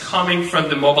request is coming from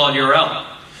the mobile URL.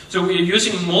 So we're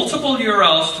using multiple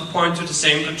URLs to point to the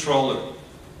same controller.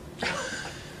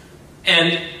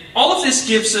 And all of this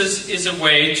gives us is a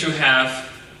way to have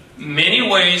many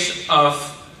ways of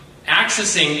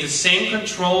accessing the same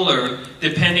controller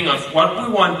depending on what we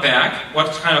want back, what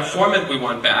kind of format we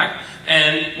want back,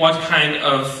 and what kind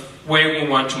of way we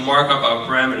want to mark up our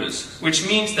parameters. Which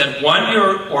means that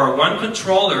one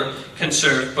controller can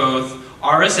serve both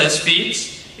RSS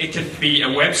feeds, it could be a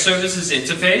web services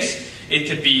interface, it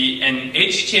could be an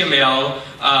HTML,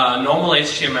 normal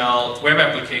HTML web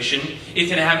application, it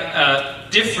can have a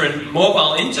different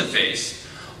mobile interface.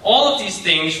 All of these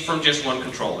things from just one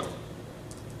controller.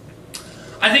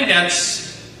 I think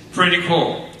that's pretty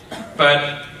cool,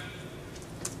 but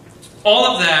all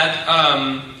of that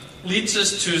leads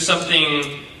us to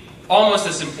something almost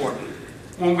as important.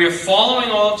 When we're following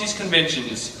all of these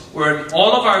conventions, where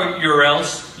all of our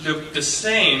URLs look the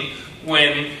same,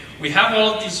 when we have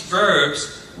all of these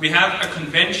verbs, we have a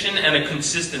convention and a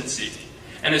consistency.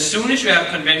 And as soon as you have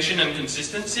convention and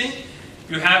consistency,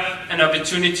 you have an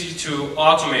opportunity to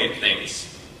automate things.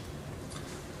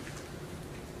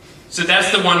 So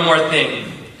that's the one more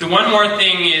thing. The one more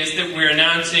thing is that we're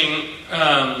announcing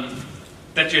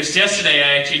that just yesterday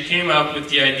I actually came up with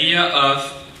the idea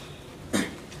of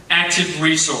active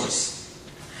resource.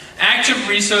 Active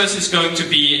resource is going to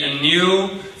be a new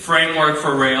framework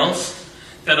for Rails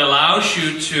that allows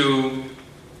you to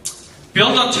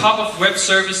build on top of web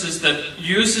services that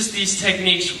uses these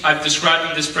techniques I've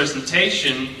described in this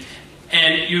presentation,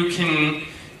 and you can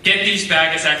get these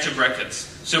back as active records.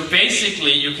 So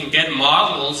basically you can get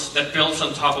models that build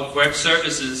on top of web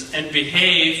services and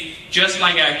behave just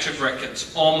like active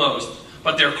records, almost,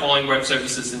 but they're calling web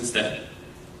services instead.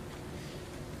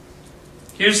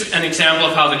 Here's an example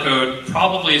of how the code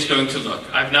probably is going to look.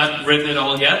 I've not written it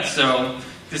all yet, so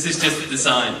this is just the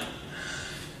design.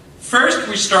 First,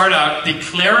 we start out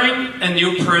declaring a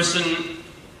new person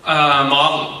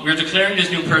model. We're declaring this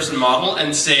new person model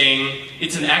and saying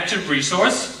it's an active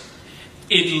resource.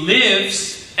 It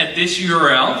lives at this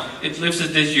URL. It lives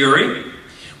at this URI.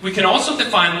 We can also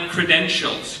define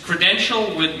credentials.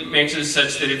 Credential makes it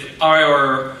such that if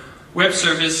our web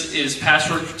service is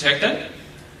password protected,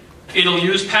 it'll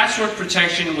use password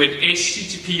protection with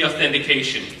HTTP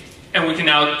authentication. And we can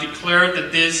now declare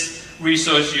that this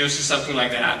resource uses something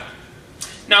like that.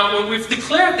 Now, when we've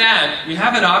declared that, we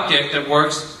have an object that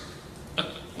works a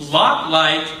lot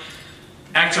like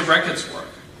active records work.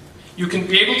 You can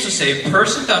be able to say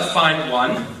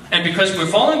person.find1, and because we're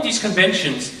following these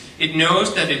conventions, it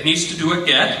knows that it needs to do a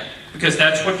get, because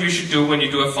that's what you should do when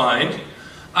you do a find.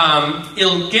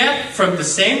 It'll get from the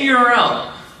same URL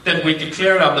that we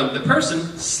declared of the person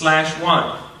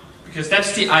 /1, because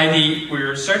that's the ID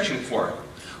we're searching for.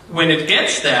 When it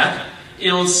gets that,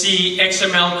 it'll see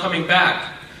XML coming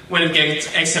back. When it gets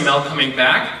XML coming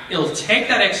back, it'll take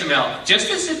that XML, just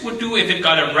as it would do if it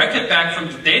got a record back from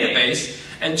the database,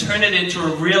 and turn it into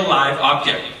a real live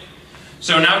object.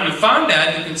 So now we found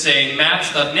that, you can say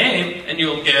mats.name, and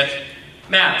you'll get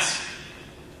mats.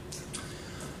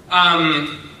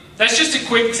 That's just a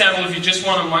quick example if you just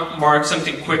want to mark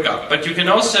something quick up. But you can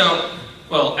also,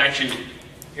 well, actually,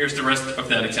 here's the rest of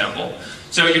that example.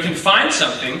 So you can find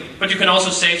something, but you can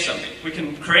also save something. We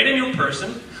can create a new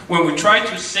person. When we try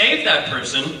to save that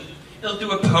person, it'll do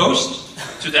a post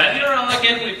to that URL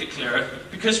again we've declared,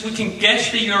 because we can guess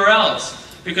the URLs.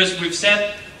 Because we've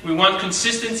said we want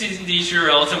consistencies in these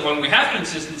URLs, and when we have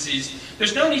consistencies,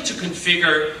 there's no need to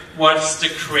configure what's the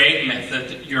create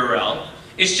method URL.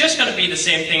 It's just going to be the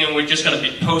same thing, and we're just going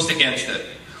to post against it.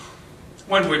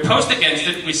 When we post against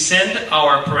it, we send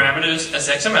our parameters as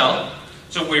XML.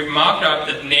 So we've marked up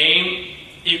that name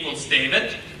equals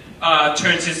David,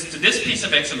 turns it to this piece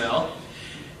of XML.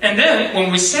 And then,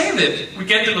 when we save it, we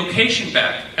get the location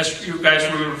back. As you guys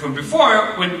remember from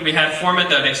before, when we had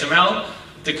format.xml,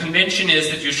 the convention is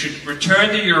that you should return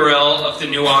the URL of the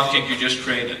new object you just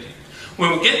created.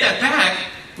 When we get that back,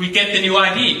 we get the new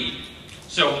ID.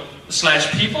 So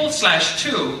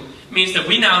 /people/2 means that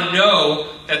we now know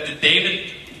that the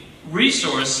David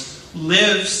resource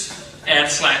lives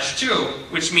at /2,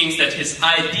 which means that his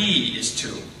ID is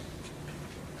 2.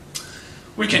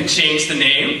 We can change the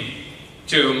name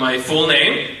to my full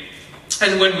name.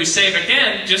 And when we save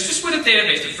again, just as with a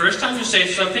database, the first time you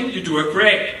save something, you do a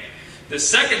create. The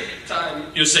second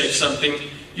time you save something,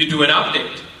 you do an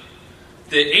update.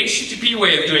 The HTTP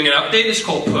way of doing an update is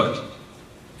called put.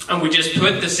 And we just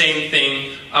put the same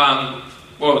thing,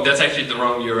 whoa, that's actually the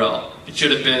wrong URL. It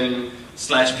should have been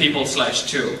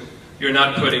 /people/2. You're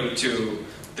not putting to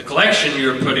the collection,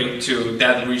 you're putting to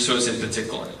that resource in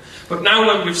particular. But now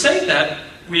when we've saved that,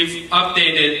 we've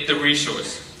updated the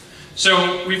resource.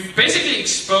 So we've basically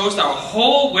exposed our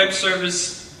whole web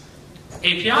service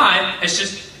API as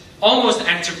just almost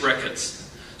active records.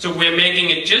 So we're making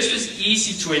it just as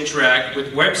easy to interact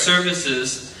with web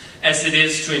services as it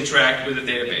is to interact with a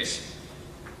database.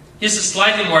 Here's a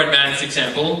slightly more advanced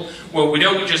example where we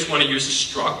don't just want to use a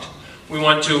struct. We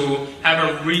want to have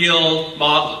a real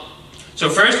model. So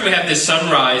first we have this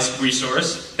sunrise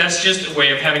resource. That's just a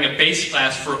way of having a base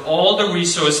class for all the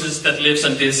resources that lives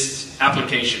on this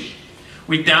application.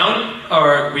 We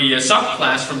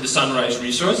subclass from the sunrise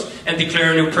resource and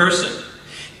declare a new person.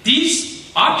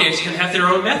 These objects can have their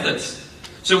own methods.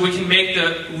 So we can make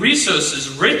the resources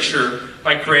richer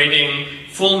by creating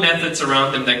full methods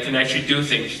around them that can actually do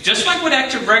things. Just like with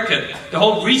Active Record, the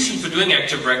whole reason for doing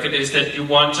Active Record is that you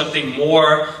want something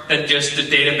more than just the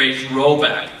database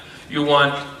rollback. You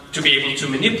want to be able to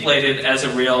manipulate it as a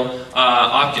real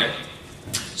object.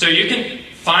 So you can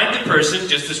find the person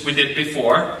just as we did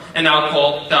before, and I'll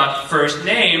call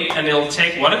 .firstName, and it'll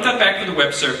take what I've got back from the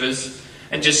web service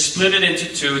and just split it into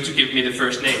 2 to give me the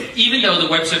first name, even though the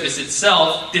web service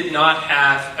itself did not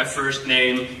have a first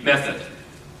name method.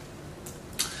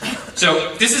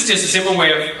 So this is just a simple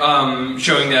way of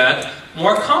showing that.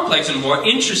 More complex and more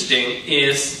interesting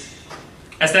is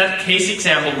as that case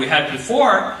example we had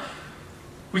before,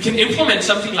 we can implement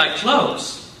something like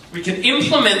close. We can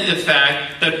implement the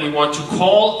fact that we want to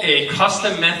call a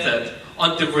custom method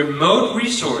on the remote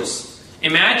resource.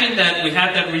 Imagine that we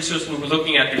had that resource we were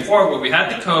looking at before, where we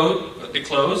had the code, the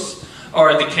close,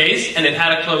 or the case, and it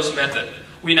had a close method.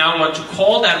 We now want to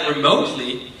call that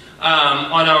remotely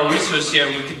on our resource here,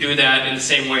 and we can do that in the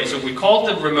same way. So we call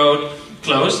the remote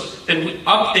close, then we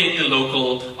update the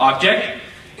local object,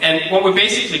 and what we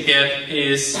basically get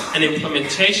is an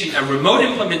implementation, a remote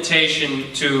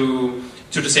implementation to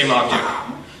the same object.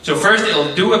 So first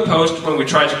it'll do a post when we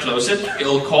try to close it.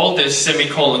 It'll call this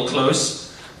semicolon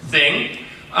close thing.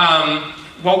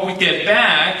 What we get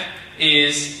back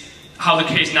is how the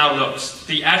case now looks.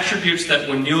 The attributes that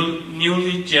were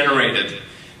newly generated.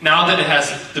 Now that it has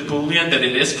the boolean that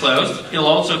it is closed, it'll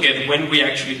also get when we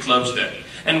actually closed it.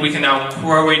 And we can now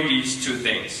query these two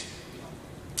things.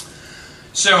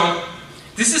 So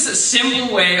this is a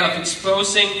simple way of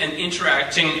exposing and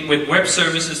interacting with web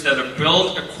services that are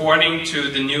built according to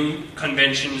the new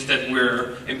conventions that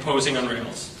we're imposing on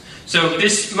Rails. So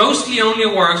this mostly only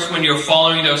works when you're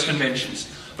following those conventions.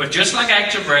 But just like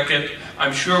Active Record,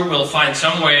 I'm sure we'll find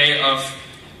some way of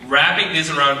wrapping this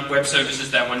around web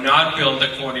services that were not built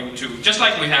according to, just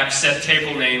like we have set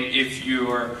table name if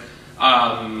your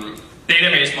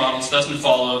database models doesn't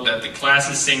follow that the class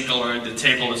is singular and the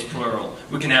table is plural.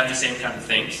 We can have the same kind of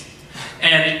things.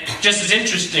 And just as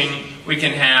interesting, we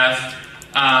can have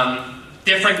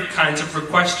different kinds of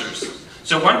requesters.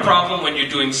 So one problem when you're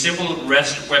doing simple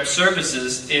REST web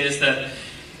services is that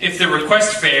if the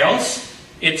request fails,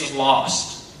 it's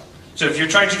lost. So if you're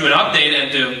trying to do an update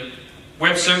and the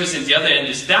web service in the other end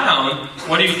is down,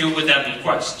 what do you do with that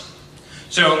request?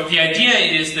 So the idea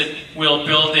is that we'll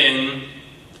build in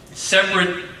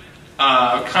separate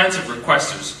kinds of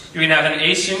requesters. You can have an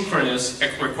asynchronous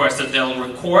request that they'll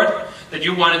record that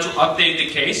you wanted to update the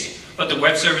case, but the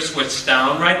web service was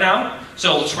down right now,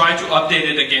 so it'll try to update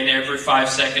it again every 5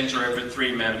 seconds or every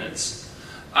 3 minutes.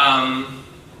 And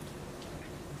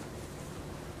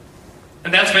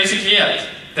that's basically it.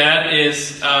 That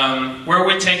is where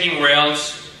we're taking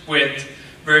Rails with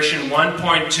version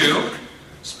 1.2.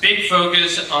 It's big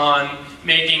focus on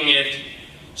making it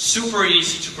super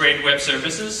easy to create web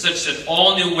services, such that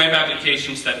all new web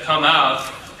applications that come out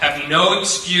have no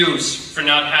excuse for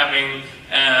not having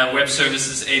web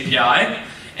services API,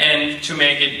 and to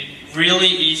make it really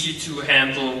easy to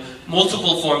handle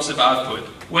multiple forms of output.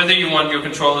 Whether you want your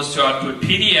controllers to output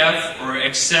PDF or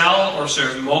Excel or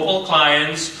serve mobile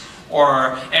clients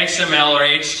or XML or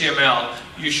HTML,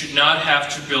 you should not have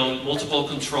to build multiple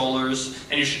controllers,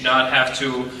 and you should not have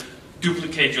to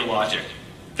duplicate your logic.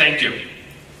 Thank you.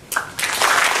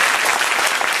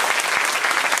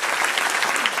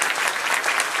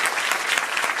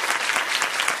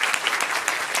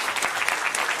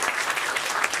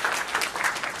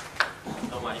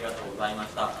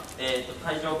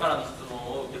会場からの質問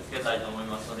を受け付けたいと思い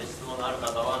ますので、質問のある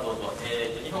方はどうぞ、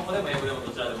日本語でも英語でも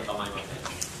どちらでも構いません。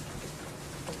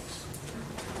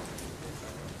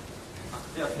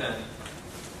すいません。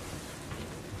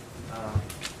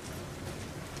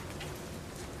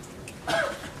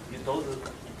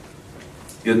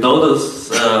You told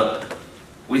us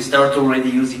we start already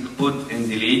using put and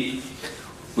delete.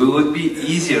 Will it be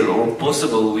easier or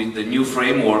possible with the new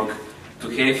framework to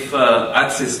have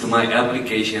access to my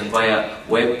application via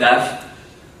WebDAV?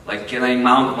 Like, can I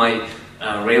mount my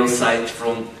Rails site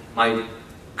from my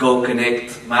Go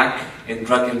Connect Mac and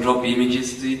drag and drop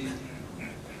images to it?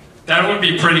 That would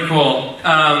be pretty cool.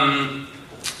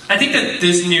 I think that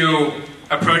this new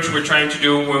approach we're trying to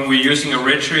do when we're using a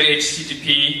richer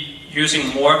HTTP, using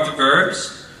more of the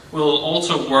verbs, will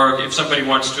also work if somebody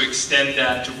wants to extend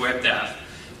that to WebDAV.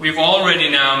 We've already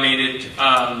now made it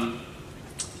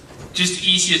just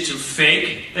easier to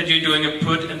fake that you're doing a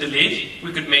put and delete.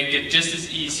 We could make it just as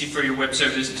easy for your web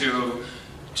service to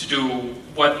do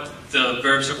what the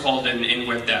verbs are called in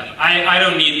WebDAV. I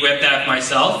don't need WebDAV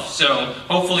myself, so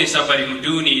hopefully somebody who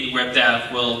do need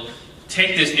WebDAV will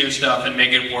take this new stuff and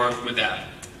make it work with that.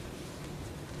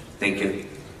 Thank you.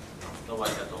 どうもあ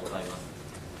りがとうございます。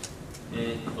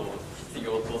必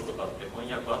要等とかって翻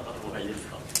訳あった方がいいです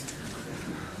か？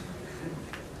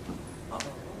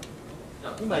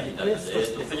今言ったら次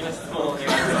の質問をお願いし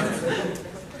ます。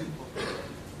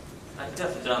はい、じゃあ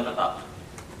そちらの方。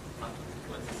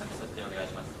ごめんなさい、そっちにお願い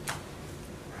します。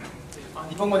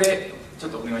日本語でちょ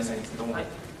っとお願いしたいんですけども、はい、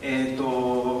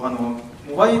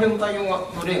モバイルの対応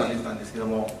の例が出てたんですけど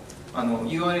も、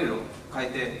URL を変え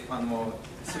て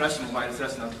スラッシュモバイルスラ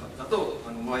ッシュなんとかだと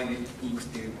モバイルに行くっ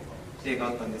ていう例が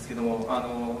あったんですけども、ア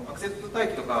クセプト待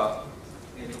機とか、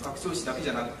拡張子だけじ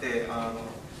ゃなくて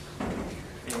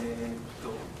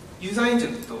ユーザーエンジ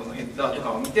ンとのヘッダーと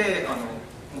かを見て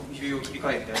ビューを切り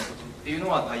替えてやることっていうの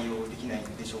は対応できないん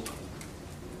でしょうか。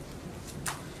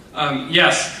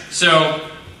Yes. So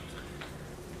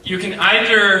you can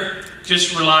either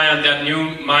just rely on that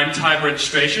new MIME type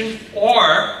registration,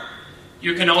 or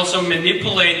you can also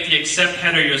manipulate the accept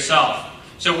header yourself.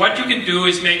 So what you can do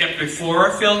is make a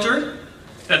before filter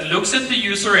that looks at the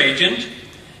user agent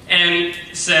and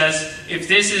says, if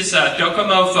this is a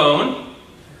Docomo phone,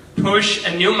 push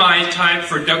a new MIME type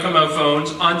for Docomo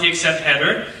phones on the accept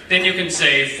header. Then you can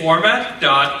say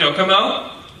format.docomo.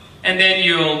 And then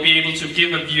you'll be able to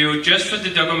give a view just for the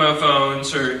Docomo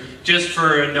phones, or just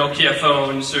for Nokia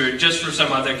phones, or just for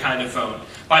some other kind of phone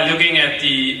by looking at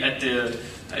the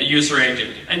user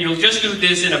agent. And you'll just do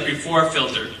this in a before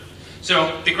filter.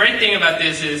 So the great thing about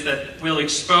this is that we'll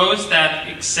expose that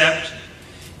accept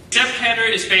header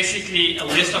is basically a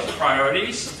list of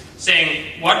priorities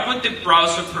saying what would the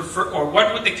browser prefer, or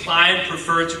what would the client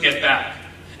prefer to get back.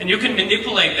 And you can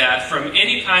manipulate that from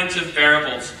any kinds of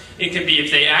variables. It could be if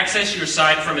they access your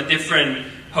site from a different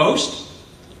host.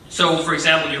 So for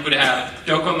example, you could have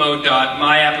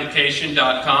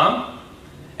docomo.myapplication.com,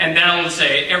 and that will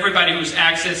say everybody who's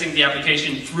accessing the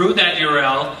application through that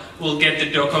URL will get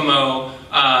the Docomo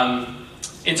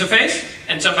interface,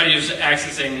 and somebody who's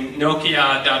accessing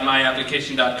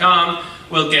nokia.myapplication.com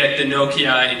will get the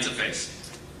Nokia interface.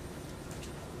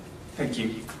 Thank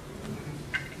you.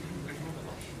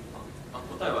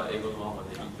 答えは英語のまま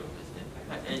でいいってことですね。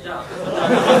じゃあ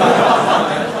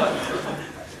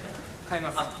変え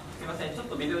ます。すみません、ちょっ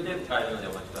とビデオテープ変えるので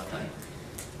お待ちください。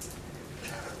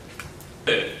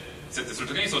設定する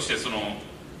ときに、そしてその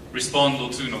respond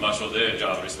to の場所で、じ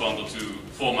ゃあ respond to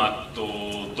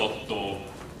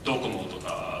format.docomo と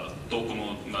か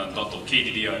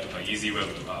docomo.kddi とか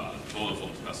easyweb とか Vodafone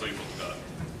とかそういうことが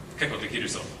結構できる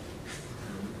そう。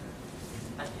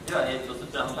はい、では、そ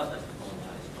ちらの方たち。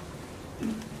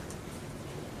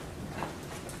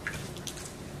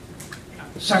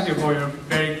Thank you for your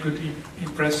very good,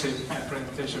 impressive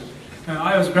presentation.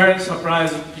 I was very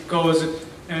surprised because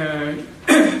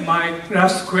my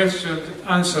last question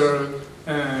answer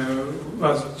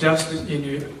was just in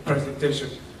your presentation.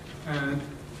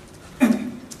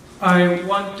 I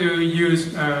want to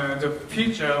use the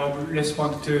feature of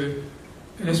respond to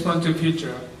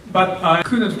feature, but I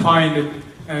couldn't find it.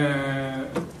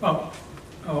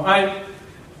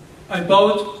 I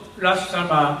bought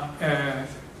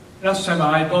last summer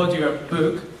I bought your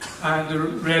book and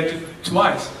read it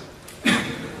twice.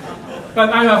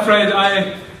 But I'm afraid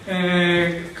I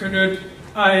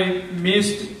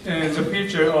missed the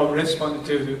feature of respond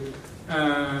to.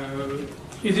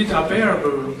 Is it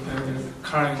available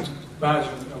current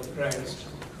version of Rails?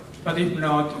 But if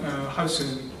not, how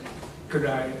soon could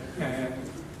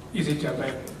is it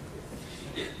available?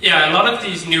 Yeah, a lot of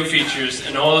these new features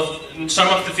and some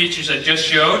of the features I just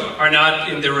showed are not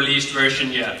in the released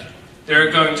version yet.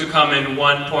 They're going to come in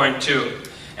 1.2.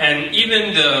 And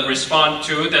even the Respond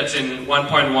 2 that's in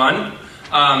 1.1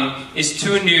 is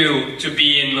too new to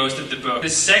be in most of the book. The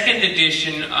second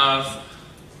edition of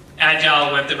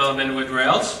Agile Web Development with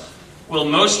Rails will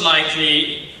most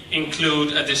likely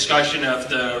include a discussion of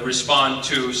the Respond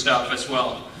 2 stuff as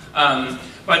well.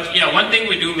 But yeah, one thing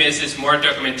we do miss is more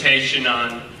documentation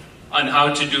on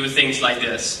how to do things like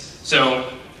this. So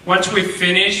once we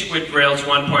finish with Rails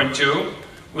 1.2,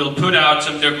 we'll put out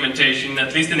some documentation,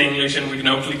 at least in English, and we can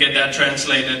hopefully get that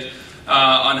translated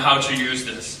on how to use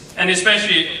this. And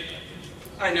especially,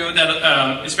 I know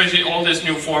that especially all this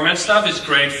new format stuff is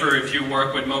great for if you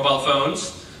work with mobile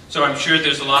phones. So I'm sure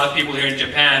there's a lot of people here in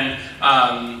Japan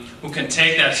who can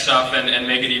take that stuff and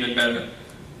make it even better.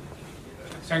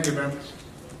 Thank you very much.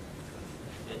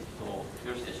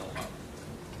 よろしいでしょうか。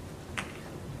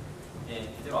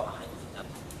では、はい。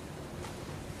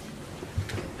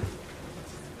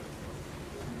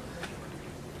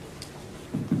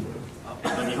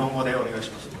日本語でお願いし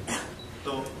ます。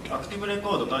アクティブレコ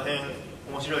ード大変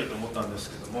面白いと思ったんです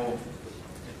けども、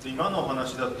今のお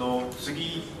話だと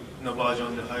次のバージョ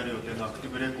ンで入る予定のアクテ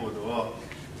ィブレコードは、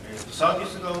サービ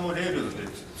ス側もレールズで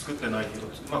作ってないと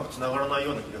うまくつながらない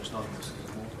ような気がしたんですけ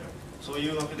ども、そうい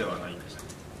うわけではないんですか。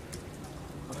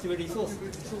アクティブリソース。すみ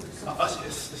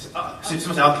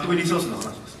ません、アクティブリソースの話で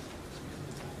す。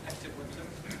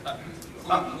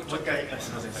もう一回、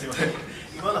すみません。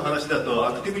今の話だと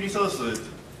アクティブリソース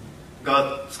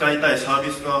が使いたいサー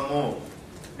ビス側も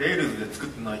レールズで作っ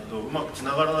てないとうまくつ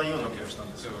ながらないような気がした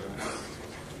んですよ。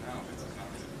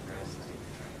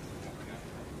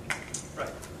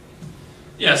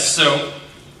Yes, so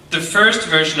the first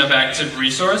version of Active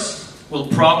Resource will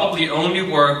probably only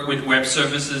work with web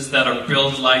services that are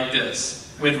built like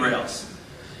this, with Rails.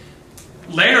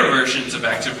 Later versions of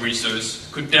Active Resource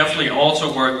could definitely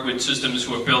also work with systems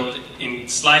who are built in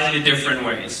slightly different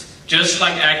ways. Just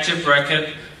like Active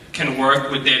Record can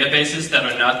work with databases that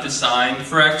are not designed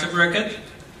for Active Record,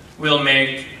 we'll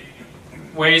make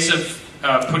ways of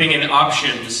putting in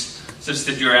options such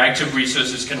that your Active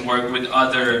Resources can work with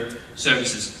other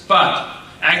services. But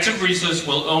Active Resource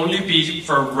will only be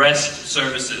for REST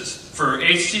services, for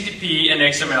HTTP and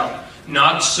XML,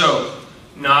 not SOAP,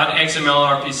 not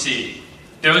XML RPC.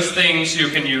 Those things you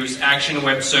can use Action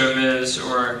Web Service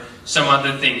or some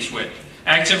other things with.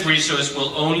 Active Resource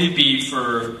will only be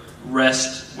for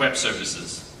REST web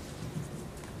services.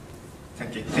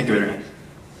 Thank you. Thank you very much.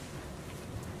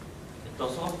 そ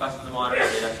の他質問ある方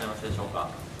いらっしゃいますでしょうか。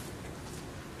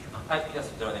はい、では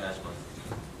そちらお願いします。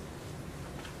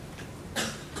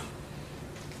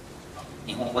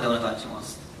日本語でお願いしま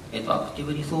す。アクティ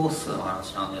ブリソースの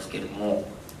話なんですけれども、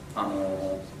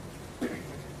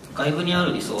外部にあ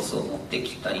るリソースを持って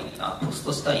きたり、ポス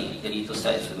トしたり、デリートし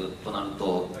たりするとなる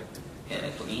と、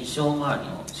認証周り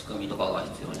の仕組みとかが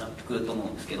必要になってくると思う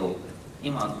んですけど、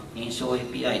今、認証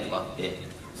API とかって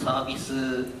サービ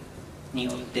スに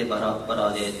よってバラバ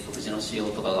ラで独自の仕様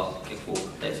とかが結構あっ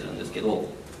たりするんですけど、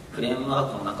フレームワ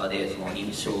ークの中でその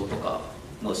認証とか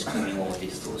の仕組みを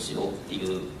実装しようって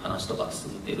いう話とか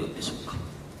進んでるんでしょうか。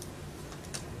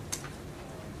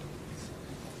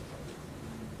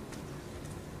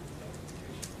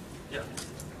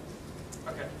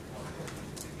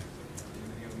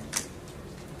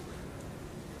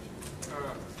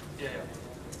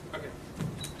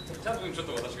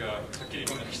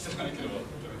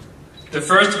The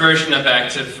first version of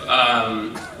Active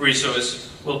Resource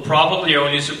will probably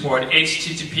only support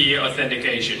HTTP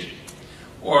authentication,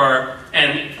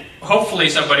 and hopefully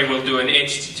somebody will do an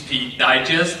HTTP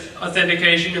digest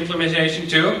authentication implementation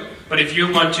too. But if you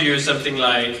want to use something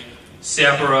like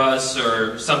Cerberus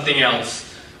or something else,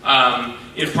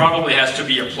 it probably has to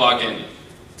be a plugin.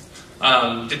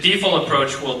 The default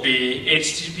approach will be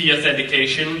HTTP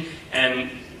authentication, and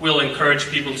we'll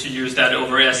encourage people to use that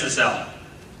over SSL,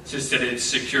 just that it's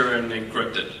secure and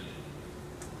encrypted.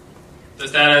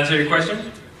 Does that answer your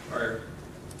question? Or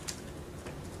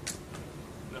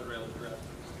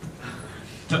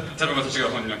多分私が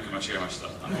本人なく間違えました。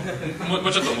も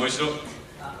うちょっともう一度。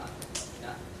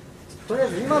とりあえ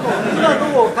ず今の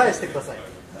を返してください。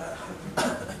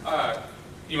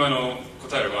今の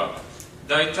答えは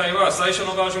大体は最初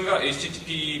のバージョンが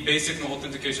HTTP ベーシックのオーテ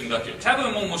ンティケーションだけ。多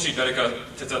分もし誰か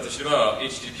手伝ってすれば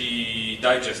HTTP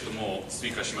ダイジェストも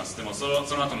追加します。でもその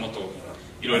後もっと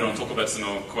いろいろな特別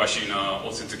の詳しいな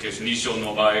オーテンティケーション認証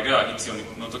の場合が必要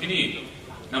の時に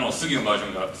次のバージ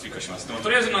ョンが追加します。でもと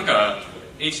りあえず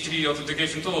HTTP オーテンティケー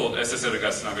ションと SSL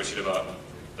がつながりすれば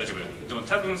大丈夫。でも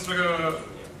多分それが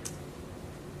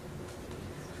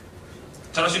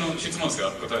正しいの質問ですか？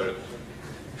答える。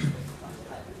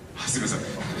すみません。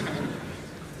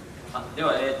で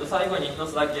は、最後にあと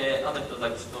一つだけ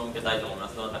質問を受けたいと思いま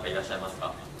す。どなたかいらっしゃいます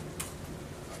か？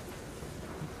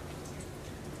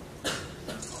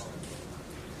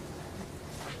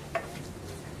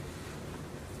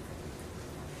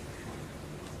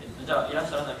じゃあいらっ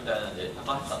しゃらないみたいなので、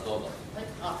高橋さんどうぞ。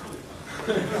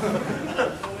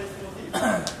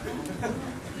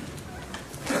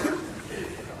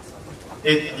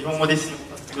日本語でし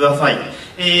てください。アク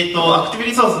ティブ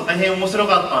リソース大変面白い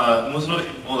も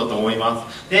のだと思いま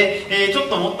す。で、ちょっ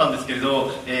と思ったんですけれど、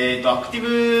アクティ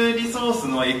ブリソース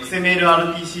の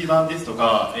XML-RPC 版ですと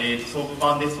か、ソープ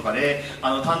版ですとかで、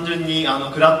単純に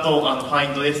クラッド、ファ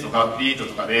インドですとか、クリエイト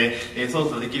とかで、操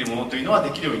作できるものというのはで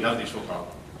きるようになるでしょうか？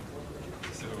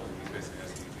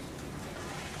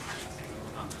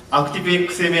アクティブ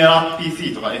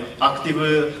XML-RPC とか、アクティ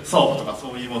ブソープとか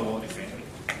そういうものですね。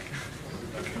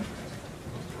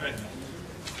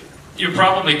You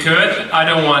probably could. I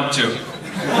don't want to.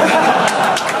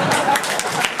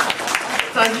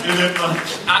 Thank you very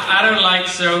much. I don't like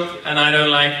SOAP and I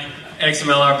don't like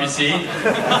XML RPC.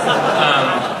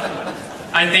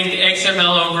 I think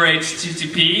XML over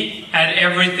HTTP had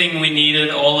everything we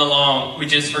needed all along. We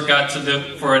just forgot to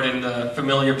look for it in the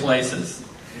familiar places.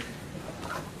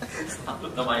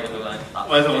 どうもありがとうございました。あ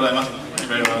りがとうございます。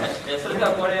それで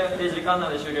はこれで時間な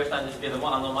ので終了したいんですけれども、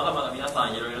まだまだ皆さ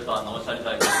んいろいろとおっしゃり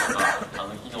たいこととか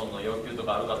機能の要求と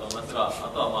かあるかと思いますが、あ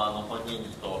とは本人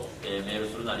とメール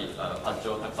するなりパッチ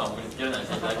をたくさん送りつけるなり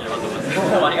していただければと思います。どう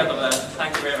もありがとうございます。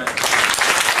Thank you very much.